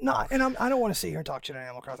 it's not, and I don't want to sit here and talk shit on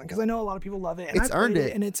Animal Crossing, because I know a lot of people love it. And it's earned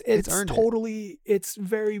it. And it's totally, it's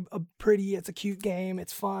very pretty, it's a cute game,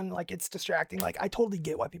 it's fun, like, it's distracting. Like, I totally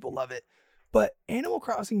get why people love it. But Animal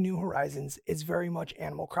Crossing New Horizons is very much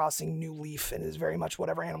Animal Crossing New Leaf, and is very much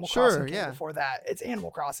whatever Animal Crossing came before that. It's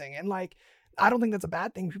Animal Crossing, and like, I don't think that's a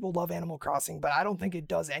bad thing. People love Animal Crossing, but I don't think it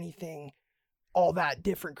does anything all that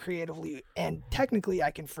different creatively. And technically,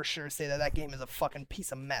 I can for sure say that game is a fucking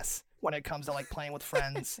piece of mess when it comes to like playing with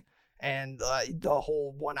friends and the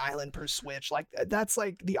whole one island per Switch. Like, that's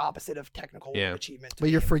like the opposite of technical achievement. But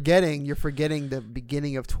you're forgetting the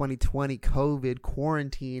beginning of 2020, COVID,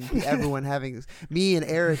 quarantine, everyone having, me and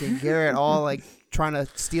Eric and Garrett all like trying to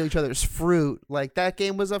steal each other's fruit. Like, that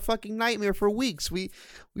game was a fucking nightmare for weeks. We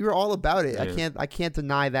were all about it. Yeah. I can't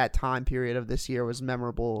deny that time period of this year was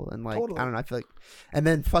memorable, and like totally. I don't know, I feel like, and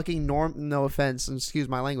then fucking no offense and excuse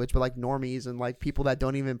my language, but like normies and like people that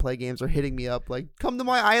don't even play games are hitting me up like, come to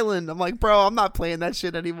my island. I'm like, bro, I'm not playing that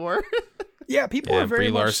shit anymore. Yeah, people are very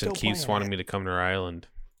Brie much Larson still keeps wanting me to come to her island.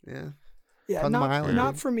 Yeah,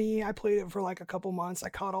 not for me. I played it for like a couple months. I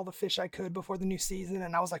caught all the fish I could before the new season,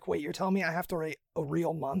 and I was like, wait, you're telling me I have to wait a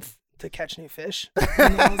real month to catch new fish?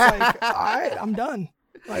 And I was like, all right, I'm done.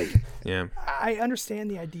 Like, yeah, I understand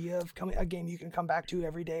the idea of a game you can come back to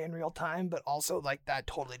every day in real time, but also like that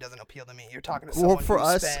totally doesn't appeal to me. You're talking to someone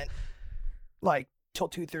who spent like till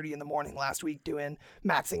 2:30 in the morning last week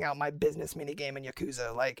maxing out my business mini game in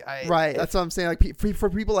Yakuza. Like, that's what I'm saying. Like, for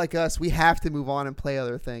people like us, we have to move on and play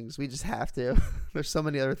other things. We just have to. There's so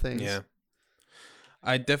many other things. Yeah.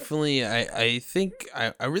 I definitely, I think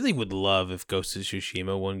I really would love if Ghost of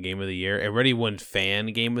Tsushima won Game of the Year. It already won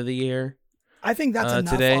Fan Game of the Year. I think that's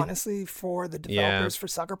enough, today. Honestly, for the developers for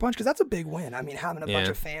Sucker Punch, because that's a big win. I mean, having a bunch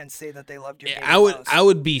of fans say that they loved your game. I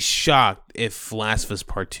would be shocked if Last of Us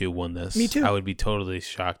Part 2 won this. Me too. I would be totally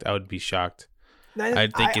shocked. I would be shocked. I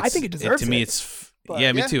think it deserves to me, it. It's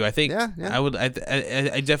me too. I think I would. I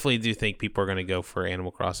definitely do think people are going to go for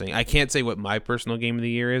Animal Crossing. I can't say what my personal Game of the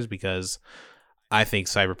Year is because I think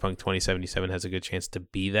Cyberpunk 2077 has a good chance to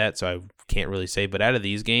be that. So I can't really say. But out of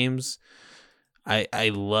these games, I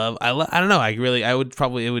don't know.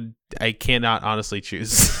 I cannot honestly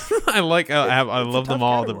choose. I love them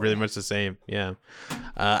all. They're really much the same. Yeah.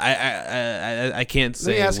 I can't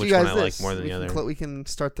say which one I like more than the other. We can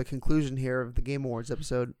start the conclusion here of the Game Awards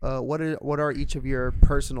episode. What are each of your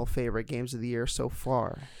personal favorite games of the year so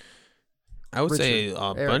far? I would say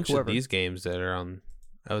a bunch of these games that are on.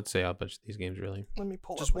 I would say a bunch of these games really. Let me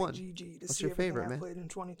pull just up one. GG to What's see your favorite, man? I played in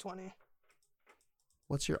 2020.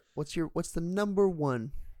 What's the number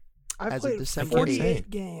one? I've played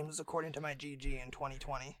 48 games according to my GG in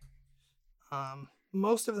 2020.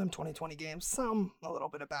 Most of them 2020 games, some a little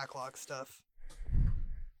bit of backlog stuff.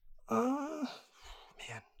 Man,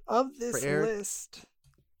 of this list,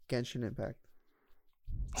 Genshin Impact.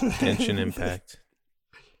 Genshin Impact.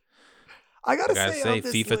 I gotta say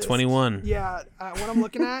FIFA list, 21. Yeah, what I'm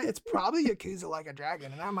looking at, it's probably Yakuza Like a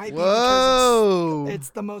Dragon, and that might be because it's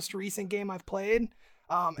the most recent game I've played.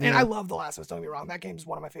 And I love The Last of Us, don't get me wrong. That game is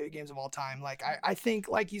one of my favorite games of all time. Like, I think,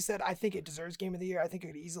 like you said, I think it deserves Game of the Year. I think it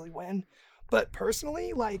could easily win. But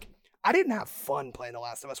personally, like, I didn't have fun playing The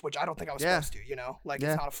Last of Us, which I don't think I was Yeah. supposed to, you know? Like,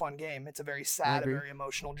 Yeah. it's not a fun game. It's a very sad, agree. very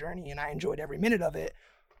emotional journey, and I enjoyed every minute of it.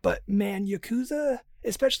 But, man, Yakuza,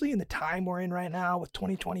 especially in the time we're in right now, with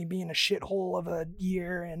 2020 being a shithole of a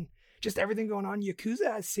year and just everything going on,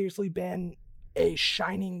 Yakuza has seriously been a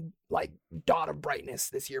shining, like, dot of brightness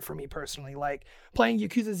this year for me personally. Like, playing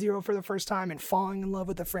Yakuza 0 for the first time and falling in love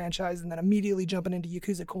with the franchise, and then immediately jumping into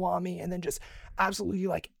Yakuza Kiwami, and then just absolutely,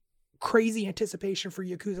 like, crazy anticipation for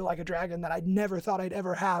Yakuza Like a Dragon that I never thought I'd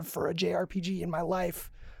ever have for a JRPG in my life,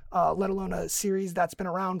 let alone a series that's been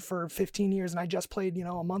around for 15 years and I just played, you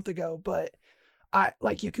know, a month ago. But I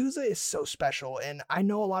like Yakuza is so special, and I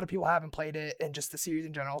know a lot of people haven't played it and just the series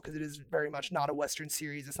in general because it is very much not a Western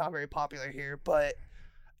series. It's not very popular here, but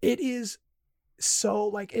it is so,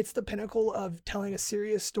 like, it's the pinnacle of telling a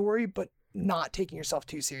serious story but not taking yourself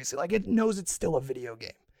too seriously. Like, it knows it's still a video game.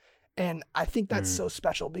 And I think that's so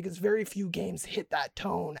special because very few games hit that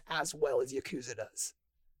tone as well as Yakuza does.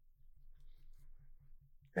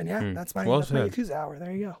 And yeah, that's my Yakuza hour.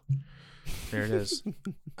 There you go. There it is.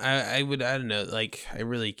 I don't know. Like, I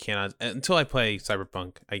really cannot, until I play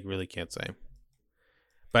Cyberpunk, I really can't say.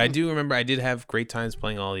 But I do remember I did have great times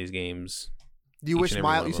playing all these games. Do you wish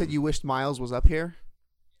Miles? You said you wished Miles was up here.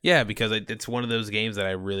 Yeah, because it's one of those games that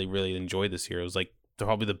I really, really enjoyed this year. It was like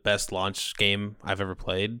probably the best launch game I've ever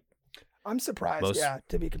played. I'm surprised,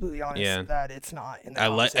 to be completely honest, that it's not in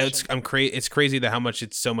the It's crazy that how much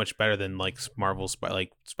it's so much better than like Marvel's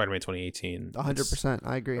like Spider-Man 2018. 100%,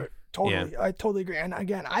 I agree. Totally, I totally agree. And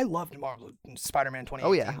again, I loved Marvel Spider-Man 2018.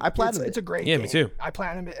 Oh yeah, I platinumed it. It's a great game. Me too. I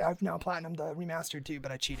platinumed it. I've now platinumed the remastered too,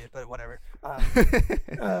 but I cheated. But whatever.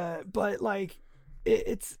 But like,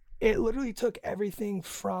 it literally took everything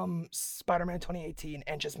from Spider-Man 2018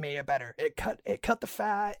 and just made it better. It cut the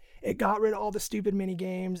fat. It got rid of all the stupid mini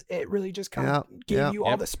games. It really just kind of gave you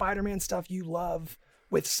all the Spider-Man stuff you love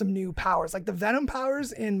with some new powers. Like the Venom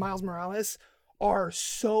powers in Miles Morales are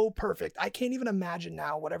so perfect. I can't even imagine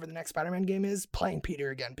now, whatever the next Spider-Man game is, playing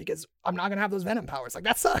Peter again because I'm not gonna have those Venom powers. Like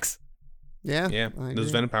that sucks. Yeah.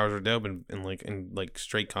 Those Venom powers were dope and like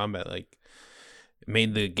straight combat. Like, it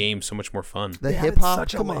made the game so much more fun. The hip hop,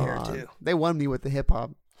 come on! They won me with the hip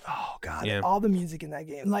hop. Oh god, all the music in that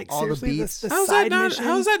game, like all seriously, the beats. The side missions.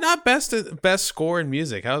 How's that not best score in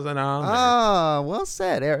music? How's that not on there? Ah, well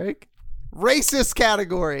said, Eric. Racist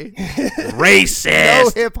category. Racist.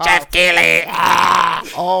 No hip hop. Jeff Keighley.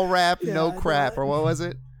 All rap, no crap, or what was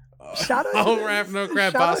it? Shout out all rap, no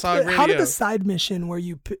crap, Boss Hog Radio. How did the side mission where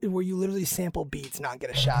you literally sample beats not get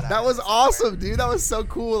a shout out? That was awesome, dude. That was so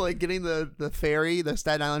cool. Like getting the ferry, the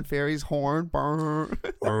Staten Island ferry's horn.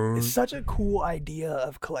 It's such a cool idea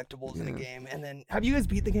of collectibles in a game. And then, have you guys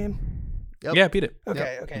beat the game? Yep. Yeah, beat it.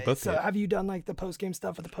 Okay. So have you done like the post game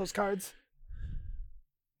stuff with the postcards?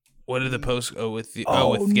 What are the posts? With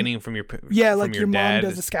getting from your like your mom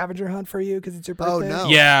does a scavenger hunt for you because it's your birthday. Oh no,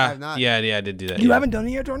 yeah, I did do that. You haven't done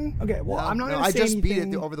it yet, Jordan? Okay, well I'm not gonna say anything. I just beat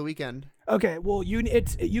it over the weekend. Okay, well you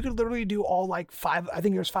could literally do all like 5. I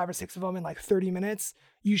think there's 5 or 6 of them in like 30 minutes.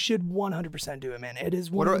 You should 100% do it, man. It is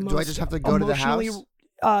one of the most. Do I just have to go to the house?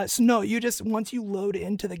 So no, you just once you load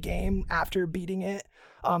into the game after beating it,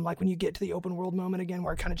 like when you get to the open world moment again,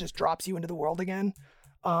 where it kind of just drops you into the world again,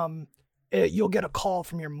 you'll get a call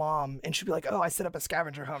from your mom, and she'll be like, "Oh, I set up a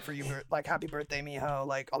scavenger hunt for you, like happy birthday, mijo,"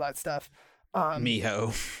 like all that stuff.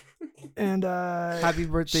 Mijo. And happy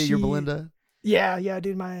birthday, your Belinda. Yeah,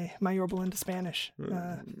 dude, my your Belinda Spanish.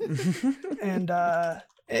 And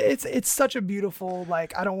it's such a beautiful,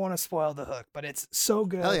 like, I don't want to spoil the hook, but it's so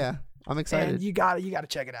good. Hell yeah. I'm excited. And you got to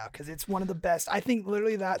check it out because it's one of the best. I think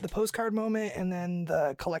literally that the postcard moment and then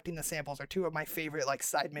the collecting the samples are 2 of my favorite like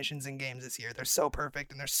side missions in games this year. They're so perfect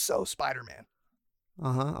and they're so Spider-Man.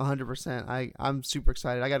 100%. I'm super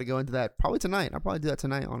excited. I got to go into that probably tonight. I'll probably do that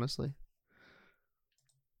tonight, honestly.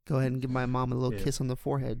 Go ahead and give my mom a little kiss on the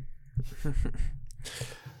forehead.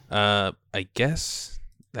 I guess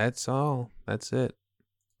that's all. That's it.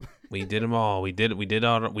 We did them all. We did it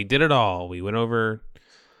all. We went over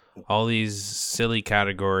all these silly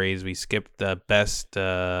categories. We skipped the best.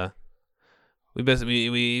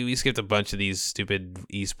 We skipped a bunch of these stupid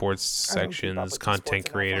esports sections,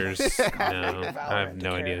 content creators. No, I have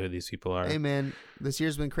no idea who these people are. Hey man, this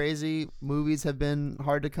year's been crazy. Movies have been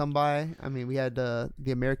hard to come by. I mean, we had the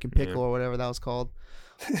American Pickle or whatever that was called.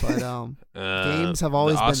 But games have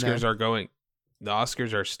always been there. The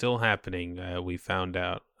Oscars are still happening. We found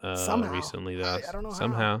out recently though. I don't know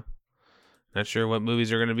somehow. How. Not sure what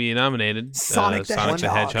movies are going to be nominated. Sonic the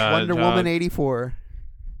Hedgehog. Wonder Woman 84.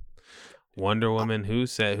 Wonder Woman.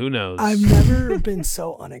 Who knows? I've never been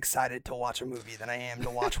so unexcited to watch a movie than I am to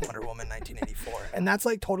watch Wonder Woman 1984, and that's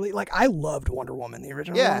like totally like I loved Wonder Woman, the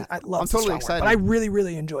original one. I loved. I'm totally excited, but I really,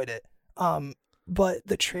 really enjoyed it. But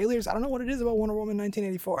the trailers, I don't know what it is about Wonder Woman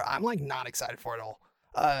 1984. I'm like not excited for it all.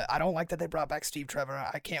 I don't like that they brought back Steve Trevor.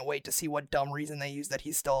 I can't wait to see what dumb reason they use that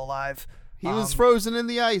he's still alive. He was frozen in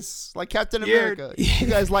the ice like Captain America. You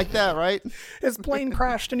guys like that, right? His plane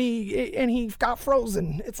crashed and he got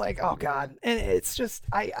frozen. It's like, oh god. And it's just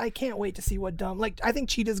I can't wait to see what dumb. Like I think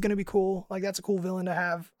Cheetah's gonna be cool. Like that's a cool villain to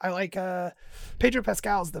have. I like Pedro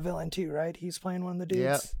Pascal's the villain too, right? He's playing one of the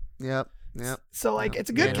dudes. Yep. So like it's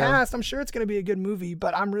a good cast. I'm sure it's gonna be a good movie,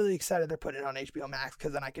 but I'm really excited they're putting it on HBO Max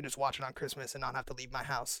because then I can just watch it on Christmas and not have to leave my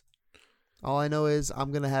house. All I know is I'm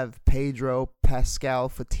going to have Pedro Pascal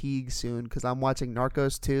fatigue soon because I'm watching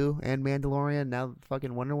Narcos 2 and Mandalorian, now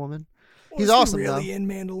fucking Wonder Woman. He's awesome, really though. in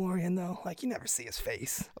Mandalorian, though. Like, you never see his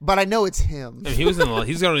face. But I know it's him. I mean, he's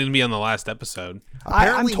going to be on the last episode.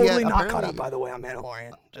 I'm totally not caught up, by the way, on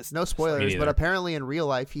Mandalorian. Just no spoilers, but apparently in real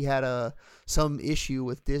life he had some issue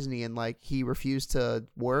with Disney and like he refused to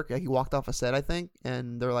work. He walked off a set, I think,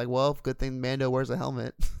 and they're like, "Well, good thing Mando wears a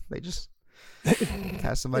helmet." They just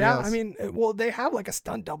cast somebody else. I mean, well, they have like a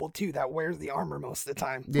stunt double too that wears the armor most of the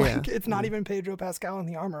time. Yeah, like, it's not even Pedro Pascal in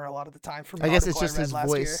the armor a lot of the time. From I guess it's just his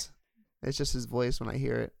voice. It's just his voice when I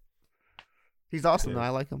hear it. He's awesome though. I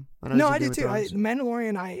like him. I do too.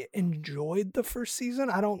 Mandalorian, I enjoyed the first season.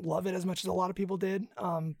 I don't love it as much as a lot of people did,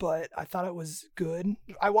 but I thought it was good.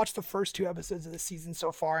 I watched the first 2 episodes of the season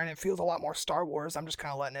so far, and it feels a lot more Star Wars. I'm just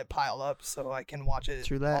kind of letting it pile up so I can watch it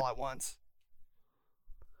all at once.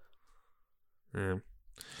 Yeah.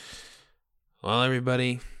 Well,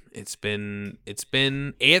 everybody, it's been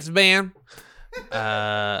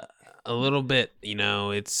a little bit,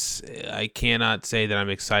 I cannot say that I'm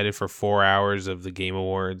excited for 4 hours of the Game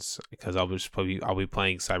Awards because I'll be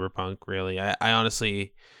playing Cyberpunk. Really, I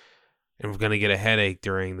honestly am gonna get a headache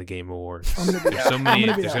during the Game Awards. There's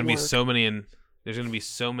gonna be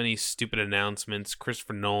so many stupid announcements.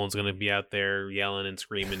 Christopher Nolan's gonna be out there yelling and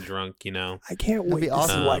screaming drunk. I can't wait to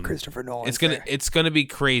see why Christopher Nolan. It's gonna be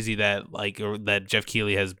crazy that Jeff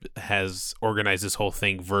Keighley has organized this whole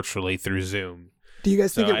thing virtually through Zoom. Do you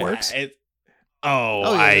guys think it works?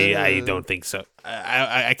 I don't think so.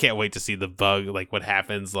 I can't wait to see the bug, like what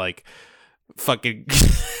happens, like fucking.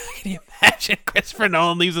 Can you imagine Christopher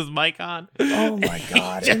Nolan leaves his mic on? Oh my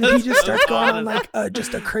god! And he just starts going on like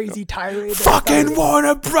just a crazy tirade. Fucking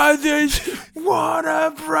Warner Brothers. Like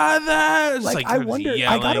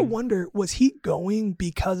I gotta wonder, was he going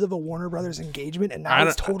because of a Warner Brothers engagement, and now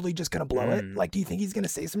he's totally just gonna blow it? Like, do you think he's gonna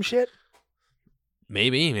say some shit?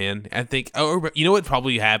 Maybe, man. I think. Oh, you know what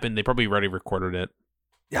probably happened? They probably already recorded it.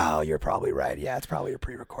 Oh, you're probably right. Yeah, it's probably a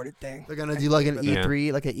pre-recorded thing. They're gonna do like an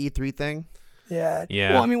E3, like an E3 thing. Yeah.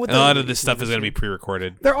 Well, I mean, a lot of this stuff is gonna be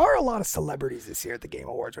pre-recorded. There are a lot of celebrities this year at the Game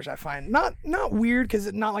Awards, which I find not weird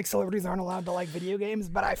because not like celebrities aren't allowed to like video games,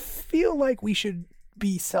 but I feel like we should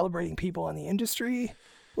be celebrating people in the industry.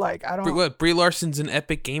 Like, I don't. What? Brie Larson's an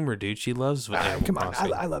epic gamer, dude. She loves. Come on,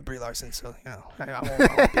 I love Brie Larson, so I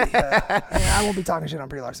won't be talking shit on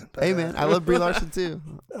Brie Larson. But, hey man, I love Brie Larson too.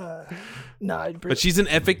 But she's an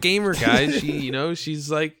epic gamer, guys. She, she's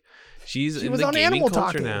in the gaming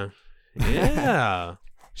culture now. Yeah.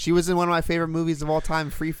 She was in one of my favorite movies of all time,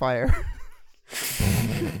 Free Fire.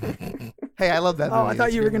 Hey, I love that movie. Oh, I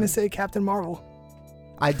thought you were gonna say Captain Marvel.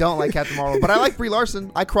 I don't like Captain Marvel, but I like Brie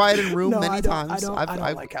Larson. I cried in Room many times. I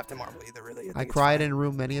don't like Captain Marvel either, really. I cried in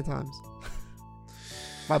Room many a times.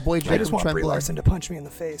 My boy Jacob I just want Brie Larson to punch me in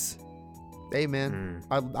the face. Hey, man.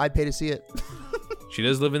 I'd pay to see it. She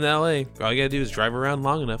does live in L.A. All you gotta do is drive around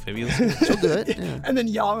long enough. Maybe she'll do it. Yeah. And then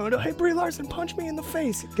y'all go, hey, Brie Larson, punch me in the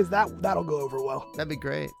face, because that'll go over well. That'd be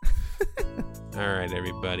great. All right,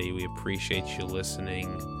 everybody. We appreciate you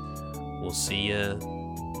listening. We'll see you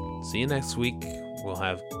next week. We'll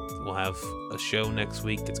have a show next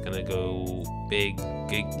week. It's gonna go big.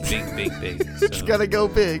 It's gonna go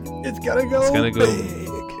big. It's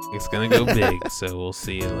gonna go big. So we'll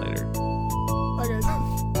see you later. Bye, guys.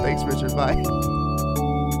 Thanks, Richard. Bye.